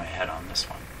clear my head on this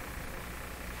one.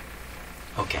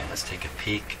 Okay, let's take a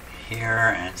peek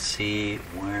here and see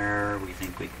where we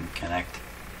think we can connect.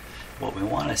 What we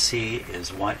want to see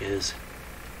is what is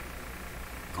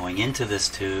going into this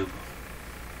tube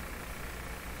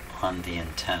on the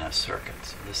antenna circuit.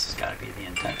 So this has got to be the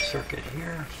antenna circuit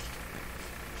here,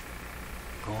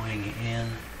 going in.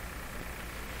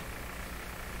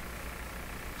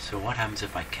 So what happens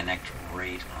if I connect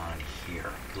right on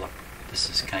here? Look, this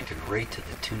is connected right to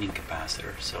the tuning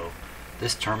capacitor. So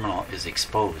this terminal is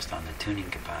exposed on the tuning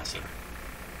capacitor.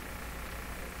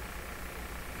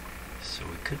 So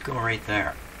we could go right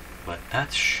there, but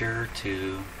that's sure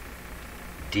to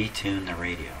detune the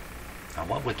radio. Now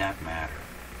what would that matter?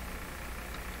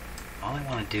 All I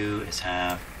want to do is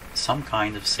have some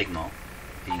kind of signal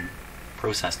being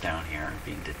processed down here,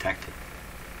 being detected.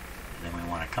 And then we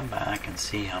want to come back and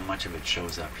see how much of it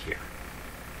shows up here.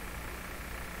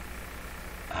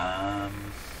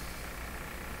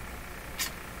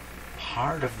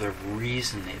 Part of the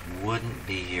reason it wouldn't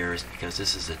be here is because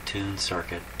this is a tuned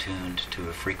circuit tuned to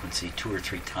a frequency 2 or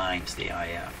 3 times the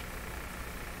IF.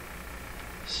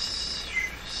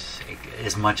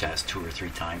 As much as 2 or 3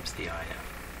 times the IF.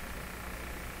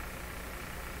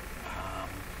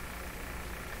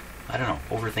 I don't know,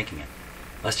 overthinking it.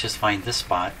 Let's just find this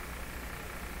spot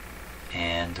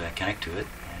and connect to it,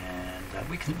 and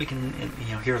we can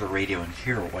hear the radio and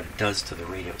hear what it does to the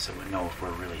radio, so we know if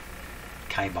we're really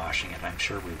kiboshing it. I'm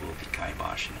sure we will be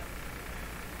kiboshing it.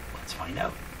 Let's find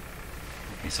out.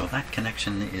 Okay, so that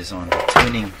connection is on the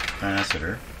tuning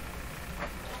capacitor.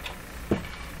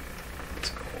 Let's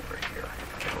go over here,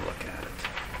 get a look at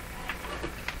it.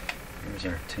 Here's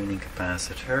our tuning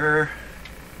capacitor.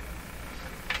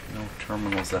 No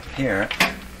terminals up here.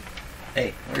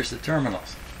 Hey, where's the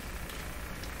terminals?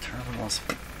 Terminals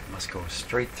must go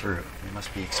straight through. They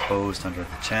must be exposed under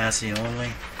the chassis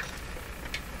only.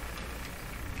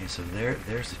 Okay, so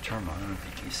there's the terminal. I don't know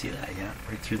if you see that yet.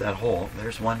 Right through that hole.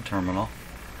 There's one terminal.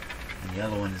 And the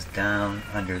other one is down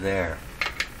under there.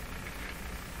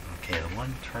 Okay, the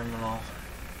one terminal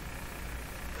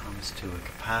comes to a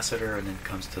capacitor and then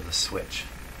comes to the switch.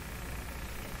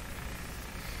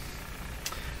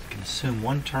 You can assume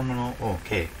one terminal.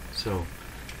 Okay, so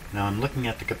now I'm looking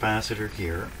at the capacitor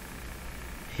here,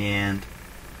 and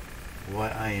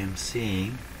what I am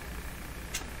seeing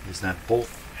is that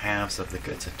both halves of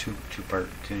it's a two-part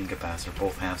tuning capacitor,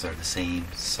 both halves are the same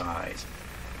size.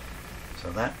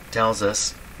 So that tells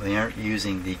us they aren't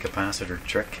using the capacitor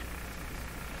trick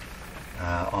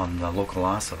on the local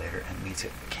oscillator. It means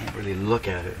it can't really look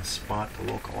at it and spot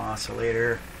the local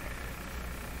oscillator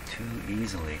too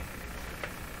easily.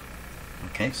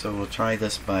 Okay, so we'll try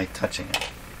this by touching it.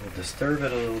 We'll disturb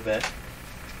it a little bit.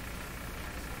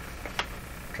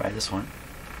 Try this one.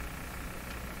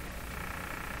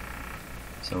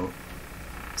 So,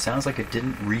 sounds like it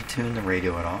didn't retune the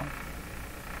radio at all.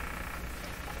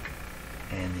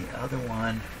 And the other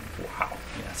one, wow,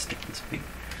 yeah, stick this big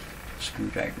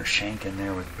screwdriver shank in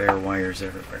there with bare wires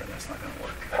everywhere. That's not going to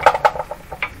work.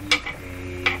 I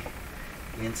need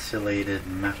a insulated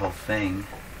metal thing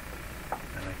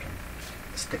that I can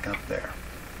stick up there.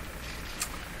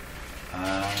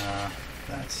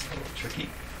 That's a little tricky.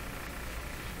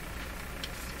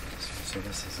 So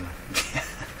this is a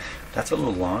that's a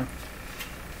little long.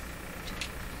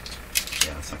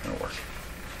 Yeah, that's not going to work.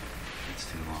 It's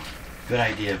too long. Good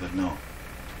idea, but no.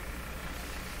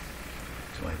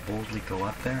 Do I boldly go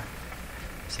up there?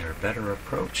 Is there a better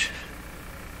approach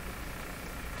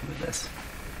to this?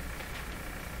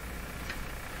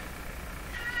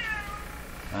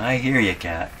 I hear you,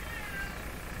 cat.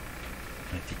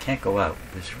 But if you can't go out,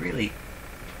 there's really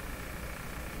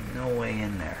no way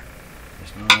in there.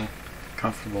 There's no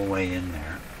comfortable way in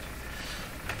there.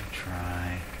 Let me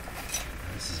try.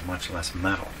 This is much less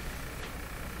metal.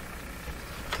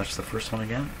 Touch the first one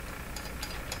again.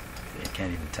 You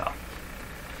can't even tell.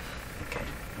 Okay,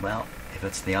 well, if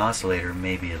it's the oscillator,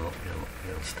 maybe it'll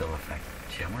still affect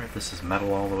it. Gee, I wonder if this is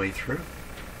metal all the way through.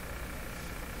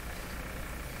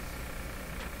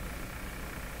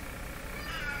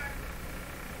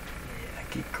 Yeah,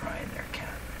 keep crying there,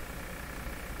 cat.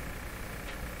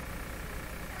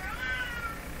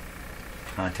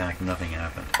 Contact, nothing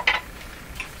happened.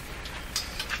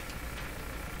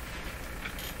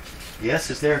 Yes,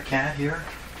 is there a cat here?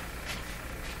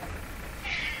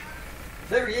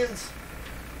 There he is.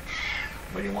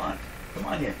 What do you want? Come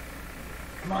on in.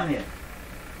 Come on in.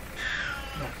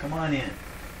 No, come on in.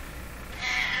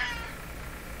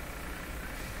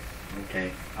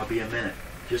 Okay, I'll be a minute.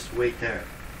 Just wait there.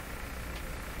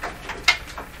 I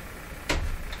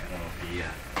don't know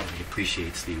if he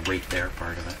appreciates the wait there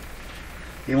part of it.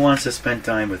 He wants to spend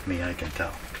time with me, I can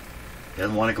tell. He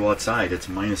doesn't want to go outside. It's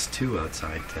 -2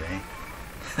 outside today.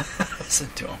 Listen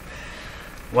to him.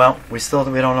 Well, we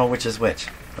don't know which is which.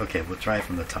 Okay, we'll try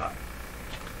from the top.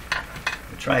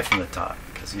 We'll try from the top,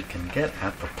 because you can get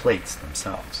at the plates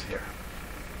themselves here.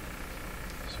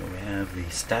 So we have the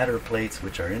stator plates,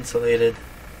 which are insulated.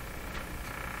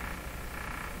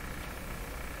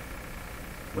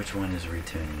 Which one is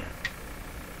retuning it?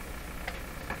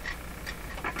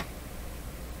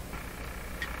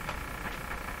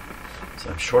 So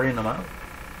I'm shorting them out.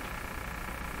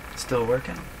 Still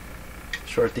working.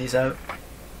 Short these out.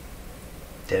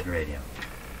 Dead radio.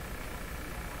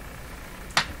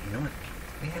 You know what?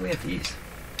 We have these.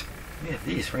 We have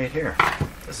these right here.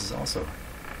 This is also.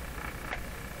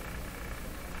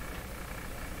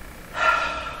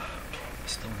 I'm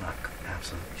still not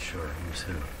absolutely sure who's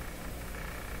who.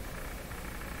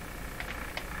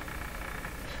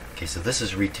 Okay, so this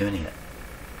is retuning it.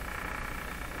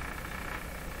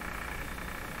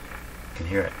 You can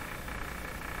hear it.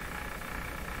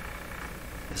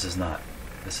 This is not.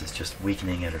 This is just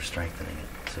weakening it or strengthening it.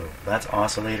 So that's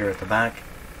oscillator at the back,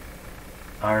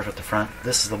 RF at the front.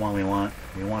 This is the one we want.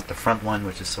 We want the front one,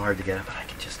 which is so hard to get at, but I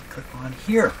can just click on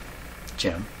here,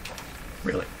 Jim.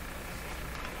 Really.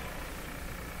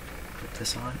 Put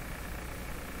this on.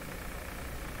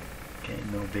 Okay,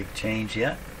 no big change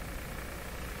yet.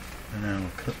 And then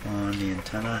we'll clip on the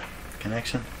antenna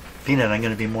connection. Peanut, I'm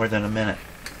going to be more than a minute.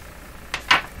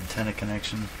 Antenna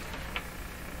connection.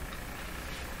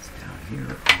 It's down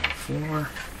here on the floor.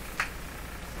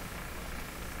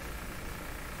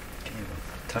 Okay,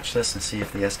 we'll touch this and see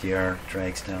if the SDR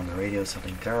drags down the radio,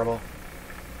 something terrible.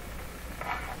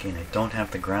 Again, I don't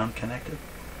have the ground connected.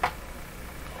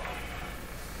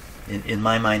 In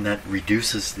my mind, that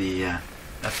reduces the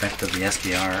effect of the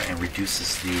SDR and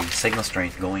reduces the signal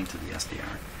strength going to the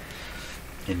SDR.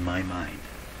 In my mind.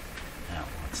 Now,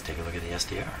 let's take a look at the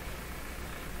SDR.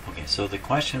 Okay, so the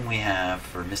question we have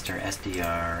for Mr.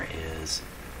 SDR is,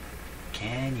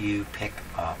 can you pick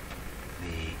up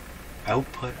the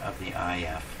output of the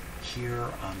IF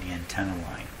here on the antenna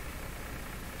line?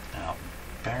 Now,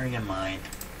 bearing in mind,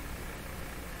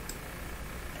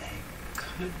 I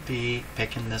could be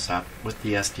picking this up with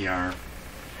the SDR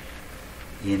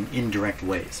in indirect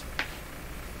ways,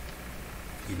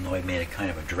 even though I made a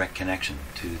kind of a direct connection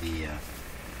to the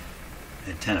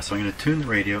antenna. So I'm going to tune the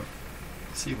radio,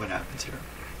 see what happens here.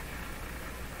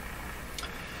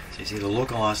 So you see the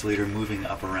local oscillator moving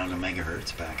up around a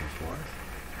megahertz back and forth,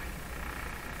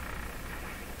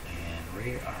 and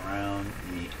right around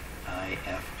the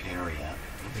IF area.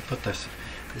 Let me put this.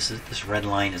 This red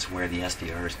line is where the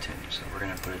SDR is tuned, so we're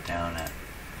going to put it down at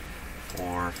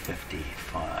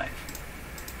 455.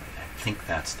 I think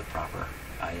that's the proper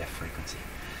IF frequency.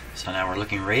 So now we're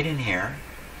looking right in here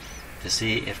to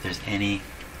see if there's any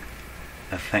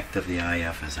effect of the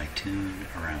IF as I tune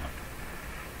around.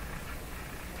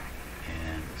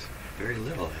 And very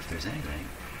little, if there's anything.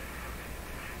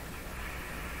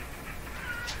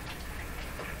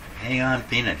 Hang on,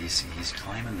 Peanut. He's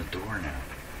climbing the door now.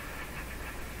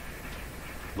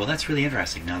 Well, that's really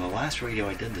interesting. Now, the last radio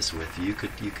I did this with, you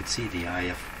could see the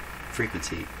IF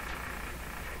frequency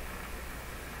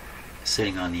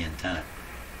sitting on the antenna.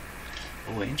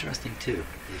 Oh, interesting too.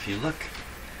 If you look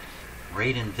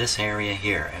right in this area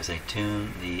here, as I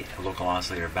tune the local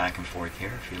oscillator back and forth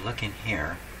here, if you look in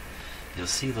here, you'll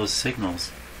see those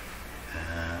signals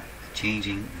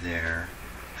changing their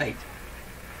height.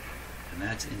 And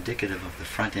that's indicative of the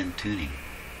front end tuning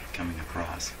coming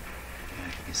across.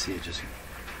 And you can see it just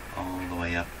all the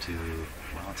way up to,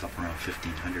 well, it's up around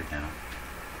 1500 now.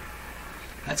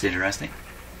 That's interesting.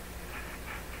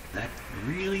 That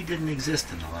really didn't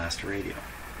exist in the last radio.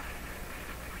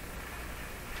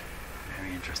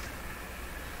 Very interesting.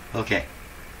 Okay.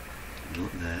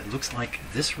 It looks like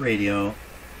this radio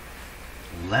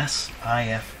less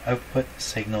IF output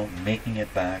signal making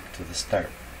it back to the start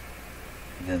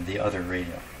than the other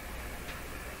radio,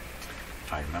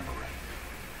 if I remember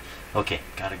right. Okay,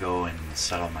 gotta go and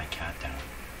settle my cat down.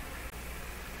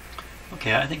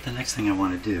 Okay, I think the next thing I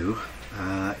want to do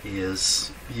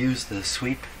is use the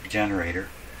sweep generator,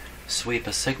 sweep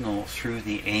a signal through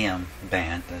the AM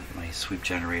band. My sweep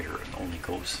generator only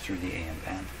goes through the AM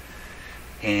band,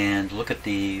 and look at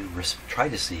the try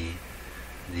to see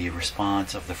the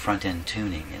response of the front end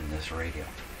tuning in this radio.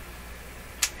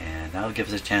 And that'll give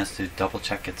us a chance to double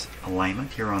check its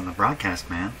alignment here on the broadcast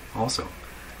band also,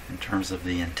 in terms of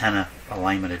the antenna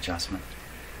alignment adjustment.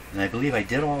 And I believe I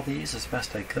did all these as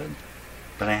best I could,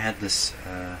 but I had this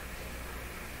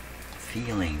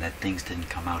feeling that things didn't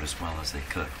come out as well as they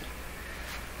could.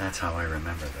 That's how I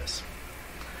remember this.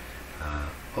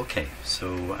 Okay,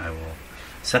 so I will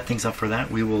set things up for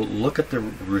that. We will look at the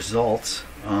results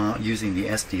using the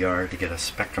SDR to get a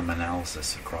spectrum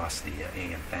analysis across the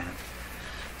AM band.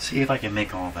 See if I can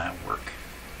make all that work.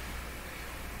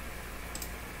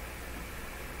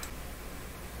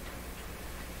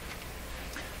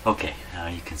 Okay, now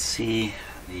you can see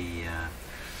the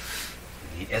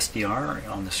SDR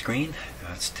on the screen.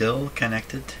 It's still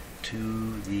connected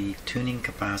to the tuning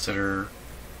capacitor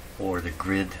or the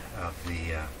grid of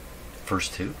the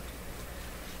first two.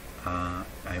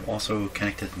 I've also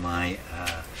connected my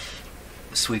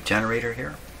sweep generator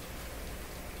here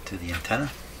to the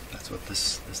antenna. That's what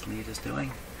this lead is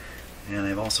doing. And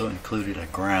I've also included a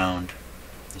ground,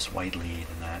 this white lead,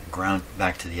 and that ground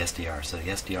back to the SDR. So the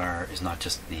SDR is not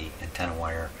just the antenna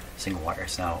wire, single wire,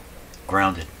 it's now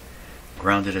grounded.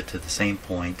 Grounded it to the same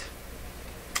point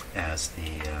as the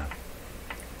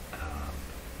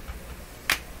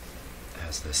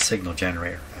signal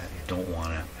generator. You don't want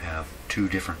to have two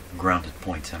different grounded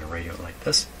points in a radio like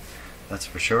this, that's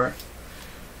for sure.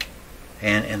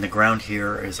 And the ground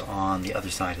here is on the other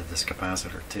side of this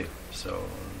capacitor too. So a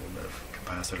little bit of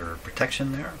capacitor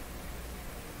protection there.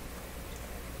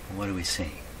 What do we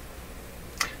see?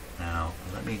 Now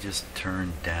let me just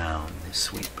turn down the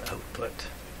sweep output.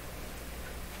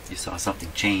 You saw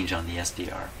something change on the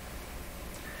SDR.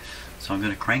 So I'm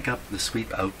going to crank up the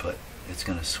sweep output. It's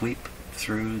going to sweep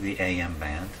through the AM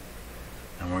band,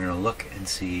 and we're going to look and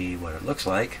see what it looks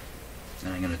like.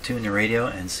 And I'm going to tune the radio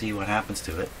and see what happens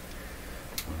to it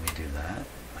when we do that.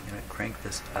 I'm going to crank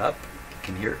this up. You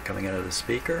can hear it coming out of the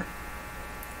speaker.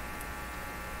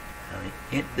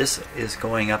 This is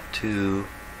going up to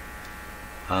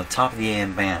the top of the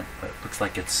AM band, but it looks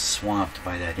like it's swamped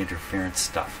by that interference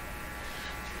stuff.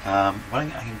 I'm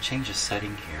going to change the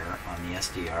setting here on the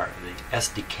SDR. The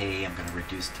SDK I'm going to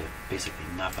reduce to basically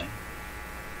nothing.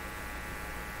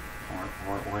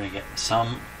 We're going to get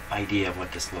some idea of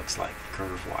what this looks like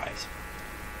curve-wise.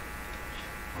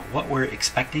 What we're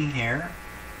expecting here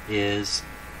is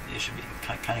it should be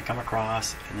kind of come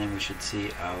across, and then we should see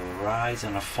a rise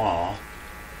and a fall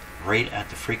right at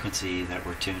the frequency that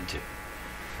we're tuned to.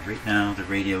 Right now the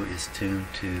radio is tuned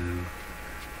to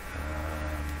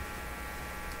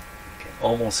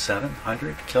almost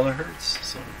 700 kilohertz,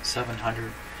 so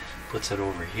 700 puts it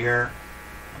over here.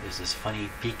 There's this funny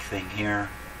peak thing here.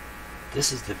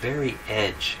 This is the very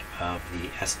edge of the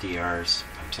SDR's,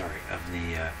 of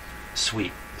the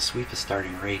sweep. The sweep is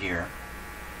starting right here.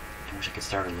 I wish I could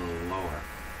start a little lower.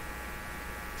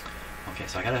 Okay,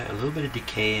 so I got a little bit of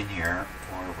decay in here,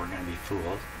 or we're going to be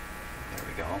fooled. There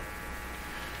we go.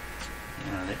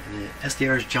 You know, the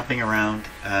SDR is jumping around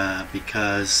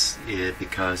because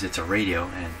it's a radio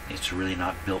and it's really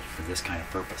not built for this kind of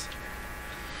purpose.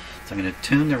 So I'm going to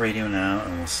tune the radio now,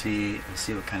 and we'll see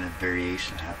what kind of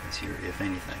variation happens here, if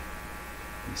anything.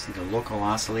 You see the local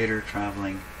oscillator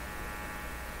traveling.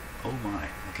 Oh my!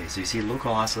 Okay, so you see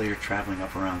local oscillator traveling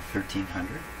up around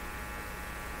 1300,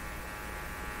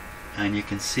 and you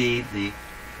can see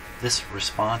this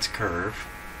response curve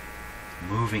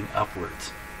moving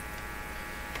upwards.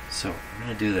 So I'm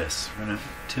going to do this. I'm going to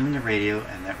tune the radio,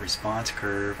 and that response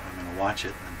curve, I'm going to watch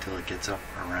it until it gets up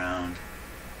around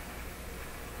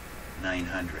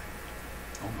 900.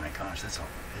 Oh my gosh, that's all.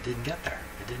 It didn't get there.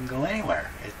 It didn't go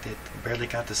anywhere. It barely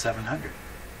got to 700.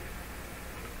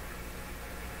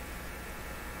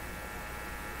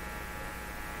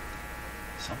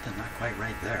 Something not quite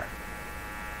right there.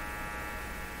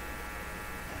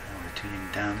 We're tuning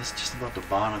down. This is just about the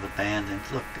bottom of the band, and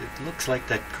look, it looks like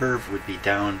that curve would be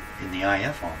down in the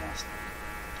IF almost.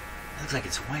 It looks like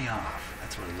it's way off.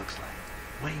 That's what it looks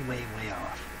like. Way, way, way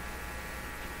off.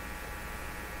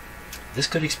 This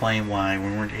could explain why we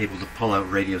weren't able to pull out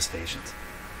radio stations.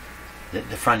 The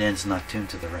front end's not tuned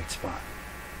to the right spot.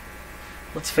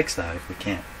 Let's fix that if we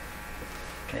can.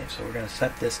 Okay, so we're going to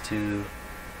set this to,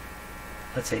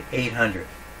 let's say 800.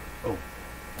 Oh,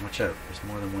 watch out, there's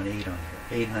more than one 8 on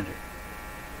here. 800.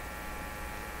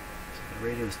 So the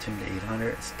radio is tuned to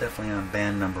 800. It's definitely on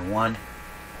band number 1.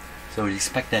 So we'd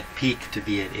expect that peak to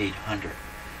be at 800.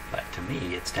 But to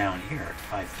me, it's down here at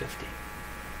 550.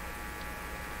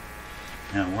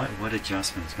 Now, what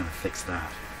adjustment is going to fix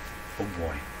that? Oh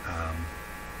boy.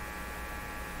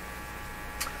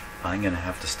 I'm going to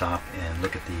have to stop and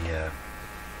look at the... there's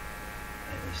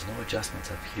no adjustments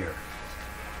up here.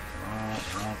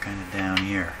 They're all kind of down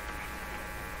here.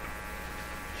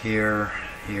 Here,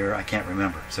 I can't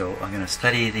remember. So I'm going to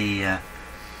study the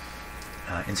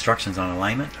instructions on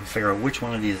alignment and figure out which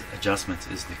one of these adjustments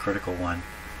is the critical one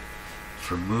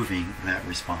for moving that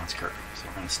response curve. So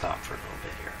we're going to stop for a little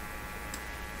bit here.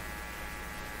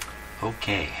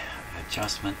 Okay,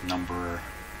 adjustment number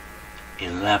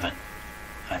 11,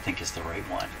 I think is the right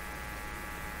one.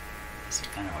 It's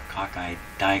kind of a cockeyed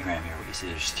diagram here where you see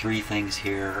there's 3 things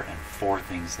here and 4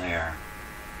 things there.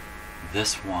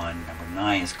 This one, number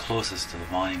 9, is closest to the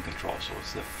volume control, so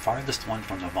it's the farthest one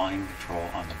from the volume control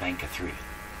on the bank of 3.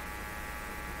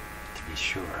 To be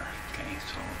sure. Okay,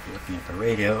 so if you're looking at the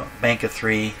radio, bank of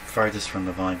 3, farthest from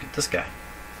the volume, this guy.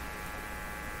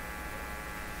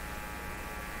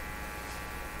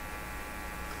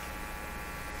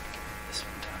 This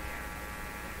one down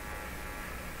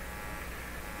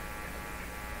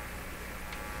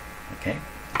here. Okay,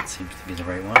 that seems to be the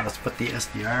right one. Let's put the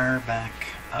SDR back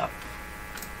up.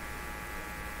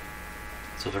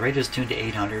 So the radio is tuned to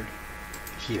 800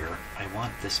 here. I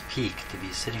want this peak to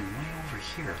be sitting way over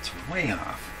here. It's way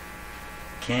off.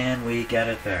 Can we get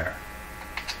it there?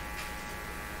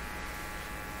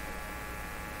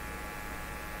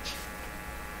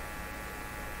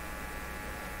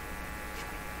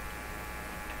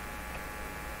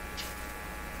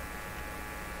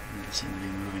 It doesn't seem to be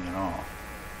moving at all.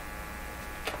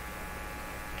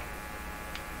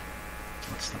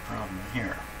 What's the problem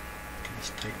here? Let's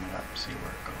tighten it up, see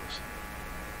where it goes.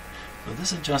 So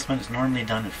this adjustment is normally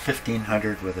done at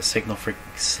 1500 with a single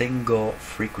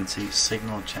frequency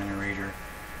signal generator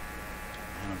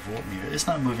and a voltmeter. It's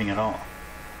not moving at all.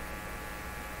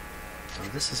 So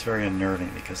this is very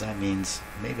unnerving because that means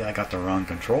maybe I got the wrong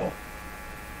control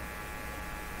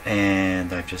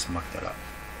and I've just mucked it up.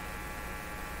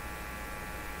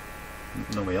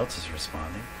 Nobody else is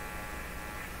responding.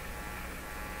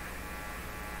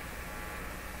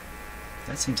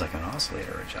 That seems like an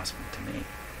oscillator adjustment to me.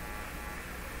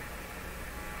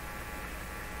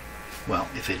 Well,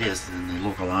 if it is, then the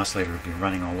local oscillator would be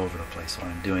running all over the place while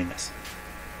I'm doing this.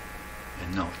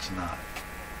 And no, it's not.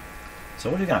 So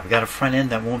what do we got? We got a front end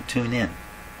that won't tune in.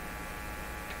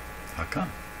 How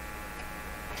come?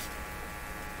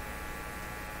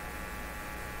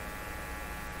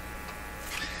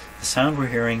 The sound we're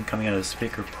hearing coming out of the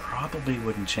speaker probably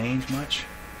wouldn't change much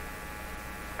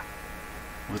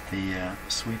with the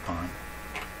sweep on.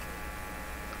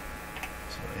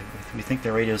 So if we think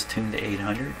the radio is tuned to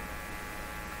 800,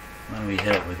 why don't we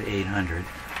hit it with 800?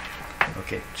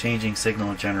 Okay, changing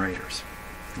signal generators.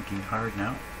 Thinking hard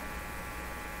now.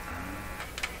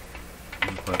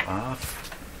 Input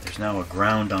off. There's now a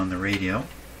ground on the radio.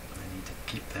 I need to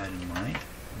keep that in mind.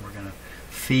 And we're going to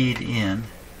feed in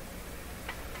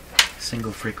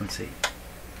single frequency.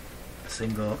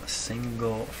 Single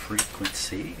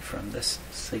frequency from this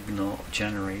signal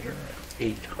generator at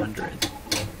 800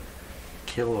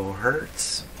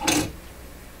 kilohertz.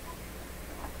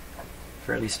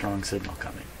 Fairly strong signal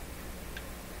coming.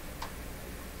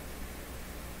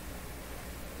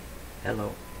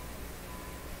 Hello.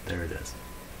 There it is.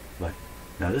 But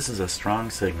now this is a strong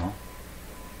signal.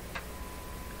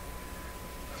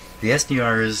 The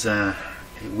SDR is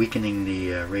weakening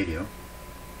the radio.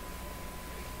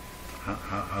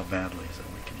 How badly is it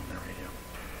weakening the radio?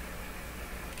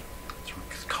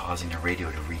 It's causing the radio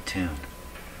to retune.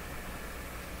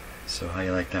 So how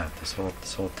you like that? This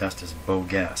whole test is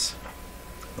bogus,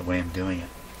 the way I'm doing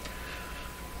it.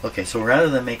 Okay, so rather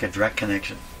than make a direct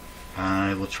connection,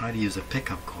 I will try to use a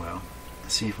pickup coil.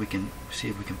 See if we can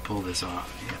pull this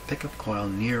off. Yeah, pickup coil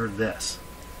near this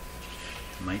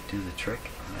might do the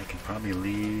trick. I can probably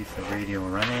leave the radio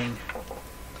running.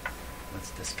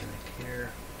 Let's disconnect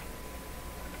here.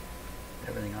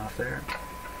 Everything off there.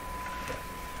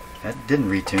 That didn't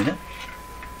retune it.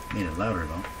 Made it louder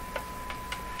though.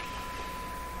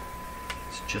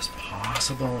 It's just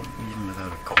possible, even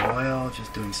without a coil,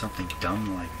 just doing something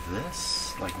dumb like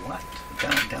this. Like what?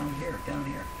 Down here.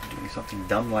 Doing something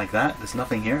dumb like that. There's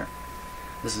nothing here.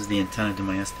 This is the antenna to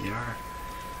my SDR.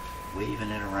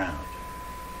 Waving it around.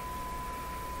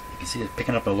 You can see it's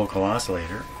picking up a local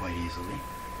oscillator quite easily.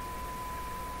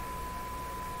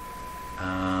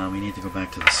 We need to go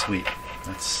back to the sweep.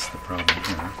 That's the problem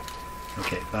here.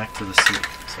 Okay, back to the sweep.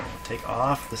 So we'll take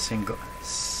off the single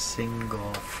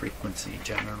frequency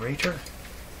generator.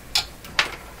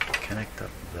 Connect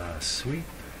up the sweep.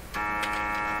 Shut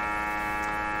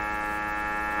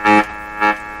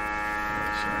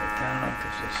it down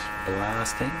because it's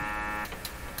blasting.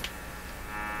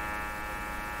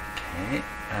 Okay,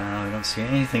 we don't see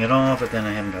anything at all, but then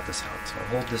I haven't got this out. So I'll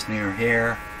hold this near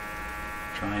here.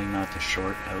 Trying not to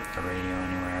short out the radio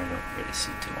anywhere. I don't really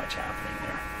see too much happening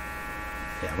there.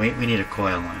 Yeah, we need a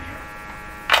coil on here.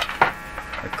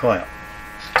 A coil.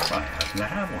 So I happen to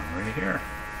have one right here.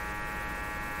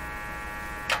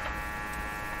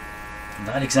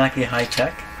 Not exactly high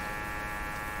tech.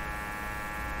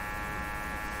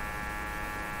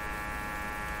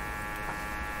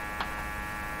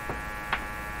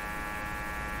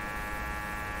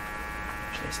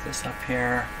 Place this up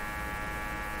here.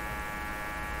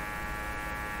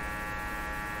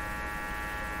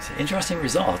 So interesting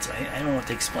results. I don't know what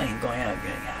to explain. Going out,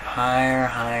 getting higher,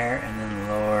 higher, and then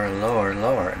lower, lower,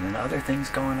 lower, and then other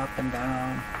things going up and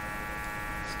down.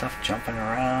 Stuff jumping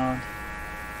around.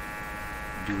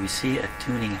 Do we see a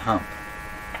tuning hump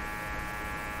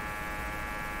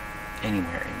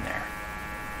anywhere in there?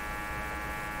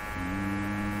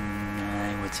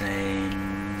 I would say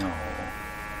no.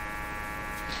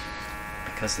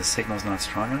 Because the signal's not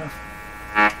strong enough.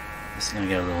 This is going to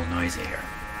get a little noisy here.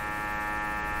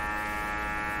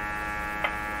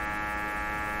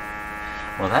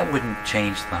 Well, that wouldn't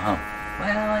change the hump.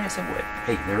 Well, I guess it would.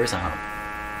 Hey, there is a hump.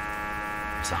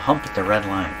 There's a hump at the red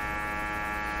line.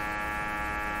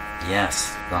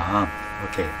 Yes, the hump.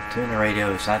 Okay, tune the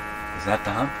radio. Is that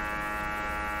the hump?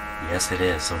 Yes, it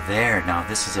is. So there. Now,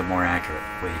 this is a more accurate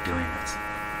way of doing this.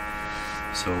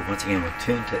 So once again, we'll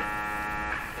tune to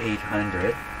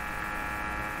 800.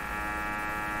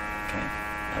 Okay,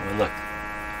 now we'll look.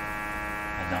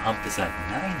 And the hump is at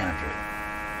 900.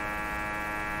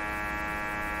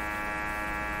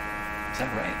 Is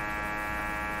that right?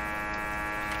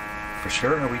 For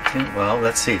sure, are we tuned? Well,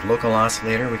 let's see. Local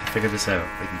oscillator, we can figure this out.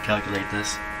 We can calculate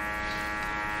this.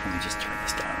 Let me just turn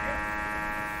this down here.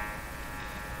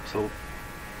 So,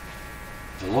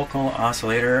 the local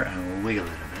oscillator, and we'll wiggle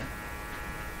it a bit.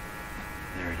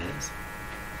 There it is.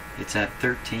 It's at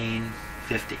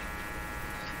 1350.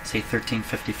 Say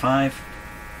 1355.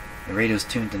 The radio's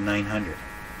tuned to 900.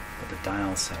 But the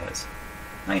dial says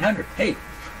 900. Hey!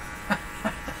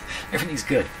 Everything's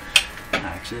good.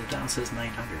 Actually, the dial says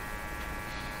 900.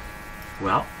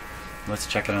 Well, let's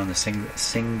check it on the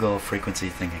single frequency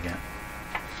thing again.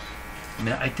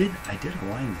 Now, I did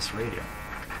align this radio.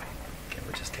 Okay,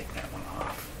 we'll just take that one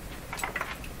off.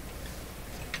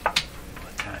 We'll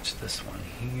attach this one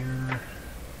here.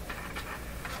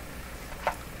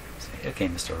 Say, okay,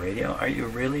 Mr. Radio, are you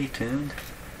really tuned?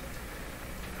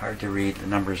 Hard to read. The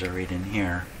numbers are right in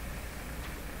here.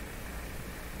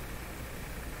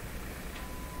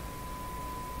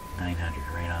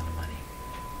 Right on the money.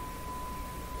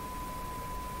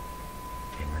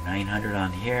 Okay, we're 900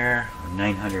 on here, we're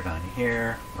 900 on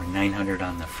here, we're 900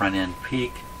 on the front end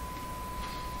peak.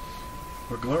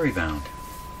 We're glory bound.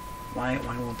 Why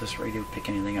won't this radio pick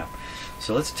anything up?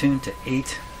 So let's tune to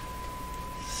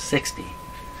 860.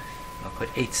 I'll put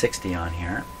 860 on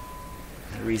here.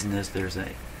 The reason is there's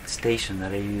a station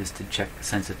that I use to check the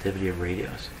sensitivity of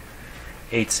radios.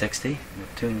 860. We'll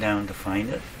tune down to find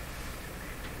it.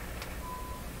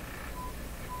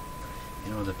 You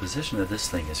know, the position of this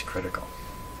thing is critical.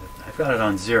 I've got it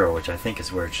on 0, which I think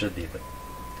is where it should be, but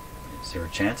is there a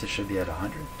chance it should be at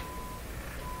 100?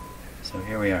 So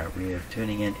here we are. We are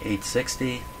tuning in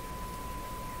 860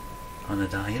 on the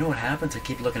dial. You know what happens? I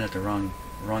keep looking at the wrong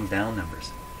dial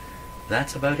numbers.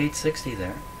 That's about 860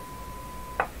 there.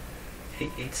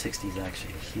 860 is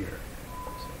actually here.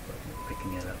 So we're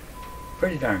picking it up.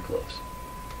 Pretty darn close.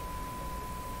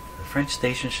 The French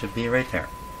station should be right there.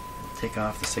 Take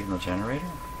off the signal generator.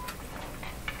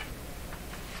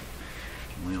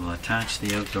 We will attach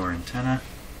the outdoor antenna.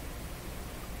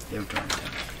 Just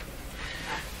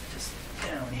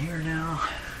down here now.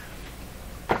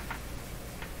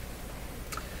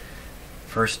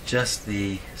 First, just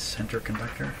the center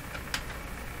conductor.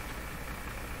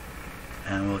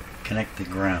 And we'll connect the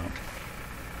ground.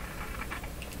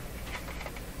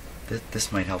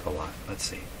 This might help a lot. Let's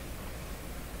see.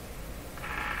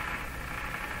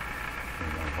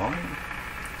 More volume.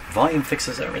 Volume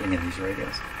fixes everything in these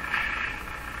radios.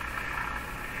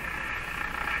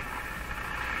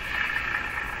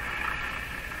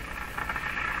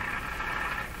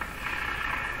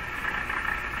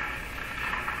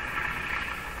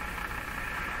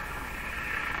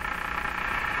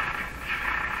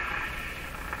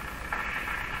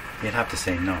 you'd have to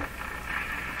say no.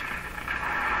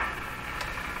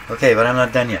 Okay, but I'm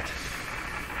not done yet.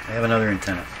 I have another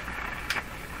antenna.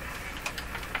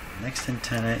 The next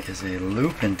antenna is a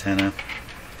loop antenna.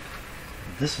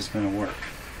 This is going to work.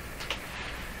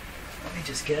 Let me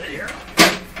just get it here.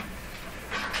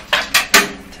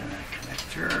 Antenna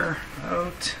connector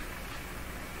out.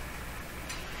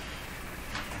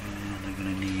 And I'm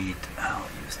going to need, I'll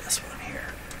use this one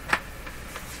here.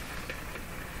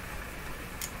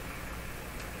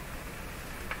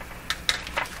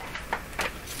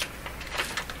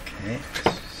 Okay, so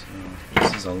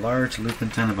this is a large loop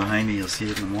antenna behind me. You'll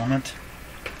see it in a moment.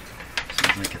 As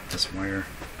soon as I get this wire,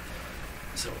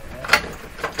 so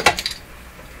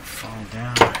fall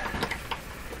down,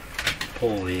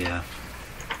 pull the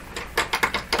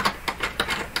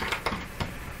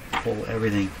pull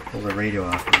everything, pull the radio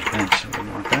off the bench. We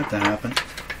don't want that to happen.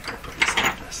 I'll put this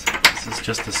like this. This is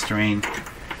just a strain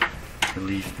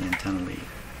relief, the antenna lead.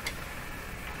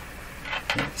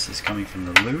 Okay, this is coming from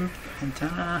the loop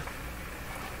antenna.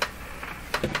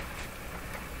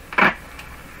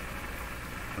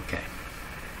 Okay.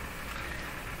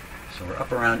 So we're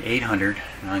up around 800.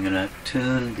 Now I'm going to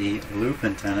tune the loop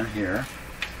antenna here.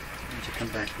 I need to come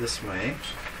back this way.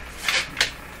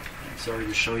 I'm sorry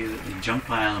to show you the junk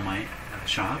pile in my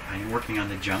shop. I am working on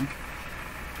the junk.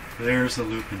 There's the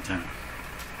loop antenna.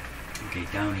 Okay,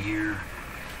 down here,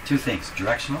 two things.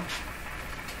 Directional.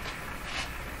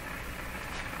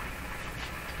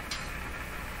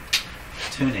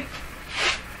 Tuning.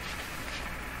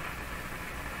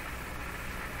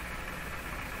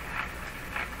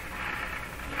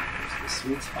 There's the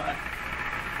sweet spot.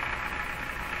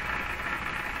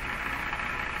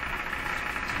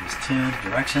 There's tune,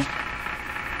 direction.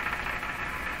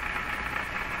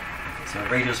 Okay, so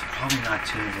radio's probably not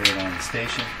tuned right on the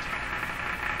station,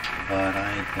 but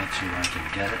I bet you I can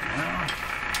get it now.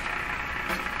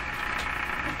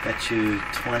 I bet you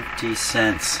 20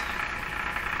 cents.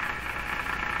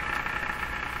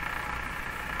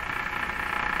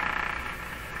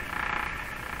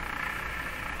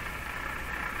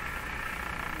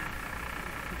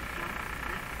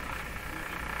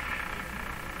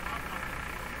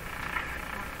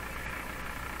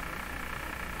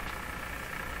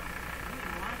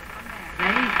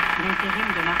 L'intérim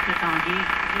de Marc Tanguay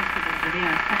risque de durer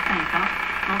un certain temps,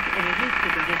 donc elle risque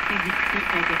de rester d'ici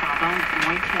indépendante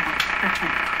moins que un certain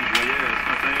temps. Je voyais ce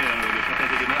matin le chef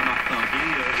intérimaire Marc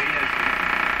Tanguay réagir.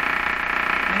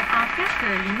 En fait,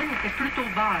 les mines étaient plutôt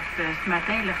basses ce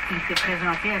matin lorsqu'il s'est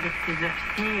présenté avec ses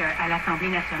officiers à l'Assemblée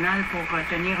nationale pour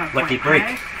tenir un point de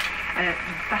presse.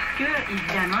 Parce que,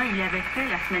 évidemment, il avait fait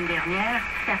la semaine dernière.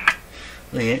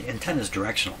 The antenna is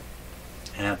directional.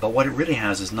 But what it really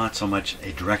has is not so much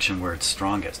a direction where it's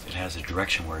strongest. It has a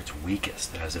direction where it's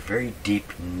weakest. It has a very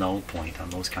deep null point on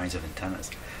those kinds of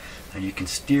antennas. And you can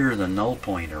steer the null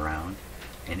point around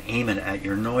and aim it at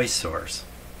your noise source.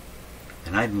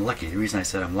 And I'm lucky. The reason I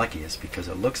said I'm lucky is because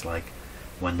it looks like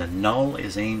when the null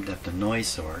is aimed at the noise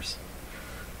source,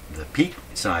 the peak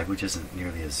side, which isn't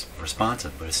nearly as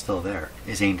responsive but is still there,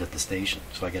 is aimed at the station.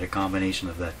 So I get a combination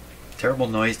of that terrible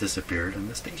noise disappeared and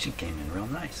the station came in real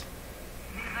nice.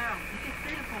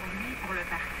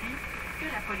 Que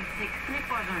la politique, ce n'est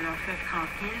pas un long fleuve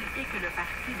tranquille et que le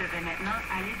parti devait maintenant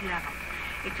aller de l'avant.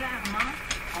 Et clairement,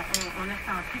 on a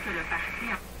senti que le parti...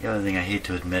 The other thing I hate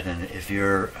to admit, and if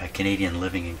you're a Canadian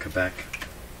living in Quebec,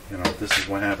 you know, this is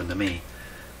what happened to me.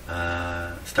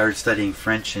 Started studying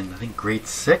French in, I think, grade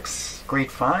 6,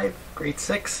 grade 5, grade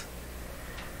 6.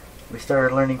 We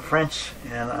started learning French,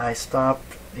 and I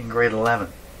stopped in grade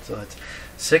 11. So it's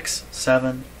 6,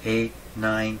 7, 8,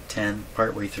 9, 10,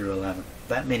 partway through 11.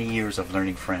 That many years of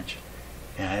learning French,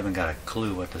 and I haven't got a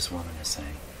clue what this woman is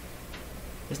saying.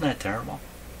 Isn't that terrible?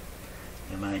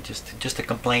 Am I just to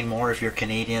complain more? If you're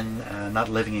Canadian, not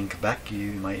living in Quebec,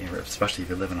 you might, especially if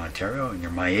you live in Ontario and you're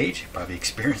my age, you probably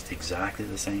experienced exactly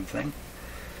the same thing.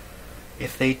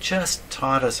 If they just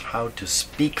taught us how to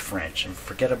speak French and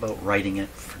forget about writing it,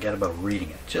 forget about reading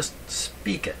it, just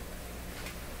speak it,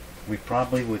 we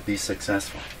probably would be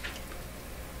successful.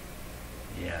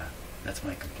 Yeah. That's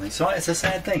my complaint. So it's a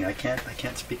sad thing. I can't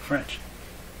speak French.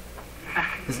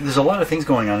 There's a lot of things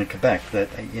going on in Quebec that,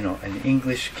 you know, an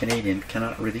English Canadian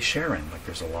cannot really share in. Like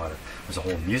there's a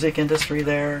whole music industry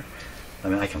there. I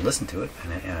mean, I can listen to it,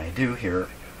 and I do hear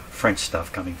French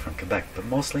stuff coming from Quebec, but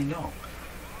mostly no.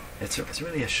 It's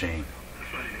really a shame.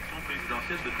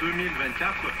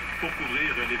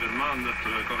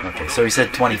 Okay, so he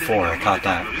said 24. I caught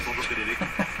that. On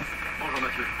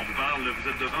parle, vous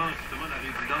êtes devant justement la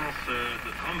résidence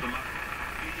de Trump.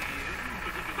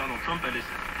 Donald Trump,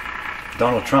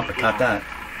 Donald Trump, I caught that.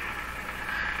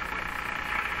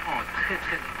 comprend très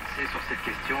très avancé sur cette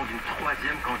question d'une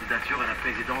troisième candidature à la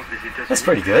présidence des États-Unis. That's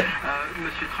pretty good.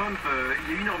 Monsieur Trump,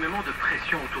 il y a énormément de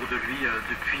pression autour de lui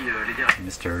depuis les derniers.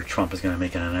 Mr. Trump is going to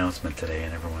make an announcement today,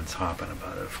 and everyone's hopping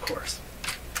about it, of course.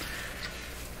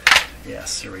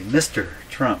 Yes, sorry, Mr.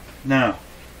 Trump. Now,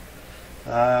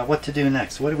 what to do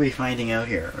next? What are we finding out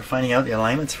here? We're finding out the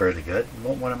alignment's fairly good.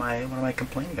 What am I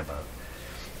complaining about?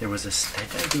 There was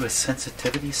did I do a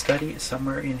sensitivity study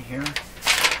somewhere in here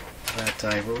that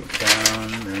I wrote down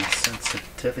the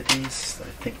sensitivities? I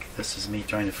think this is me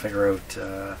trying to figure out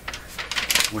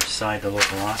which side the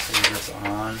local oscillator is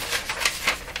on.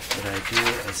 Did I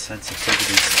do a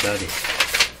sensitivity study?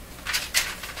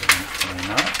 Did I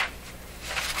not?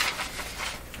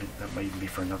 That might even be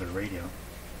for another radio.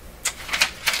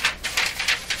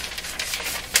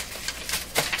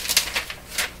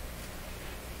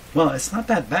 Well, it's not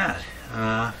that bad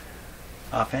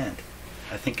offhand.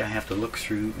 I think I have to look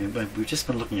through. We've just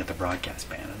been looking at the broadcast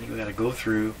band. I think we've got to go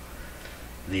through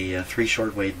the 3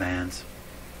 shortwave bands,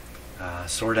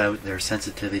 sort out their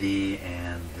sensitivity,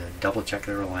 and double check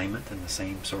their alignment in the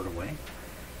same sort of way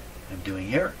I'm doing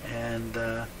here, and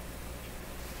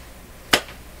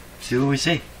see what we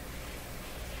see.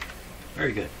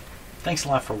 Very good. Thanks a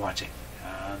lot for watching.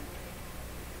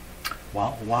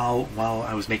 While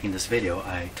I was making this video,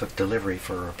 I took delivery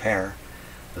for a repair.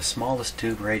 The smallest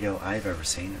tube radio I've ever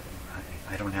seen.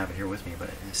 I don't have it here with me, but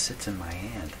it sits in my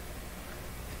hand.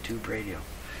 The tube radio.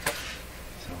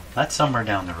 So that's somewhere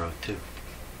down the road too.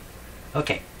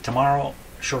 Okay, tomorrow,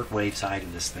 shortwave side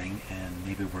of this thing, and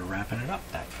maybe we're wrapping it up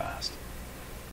that fast.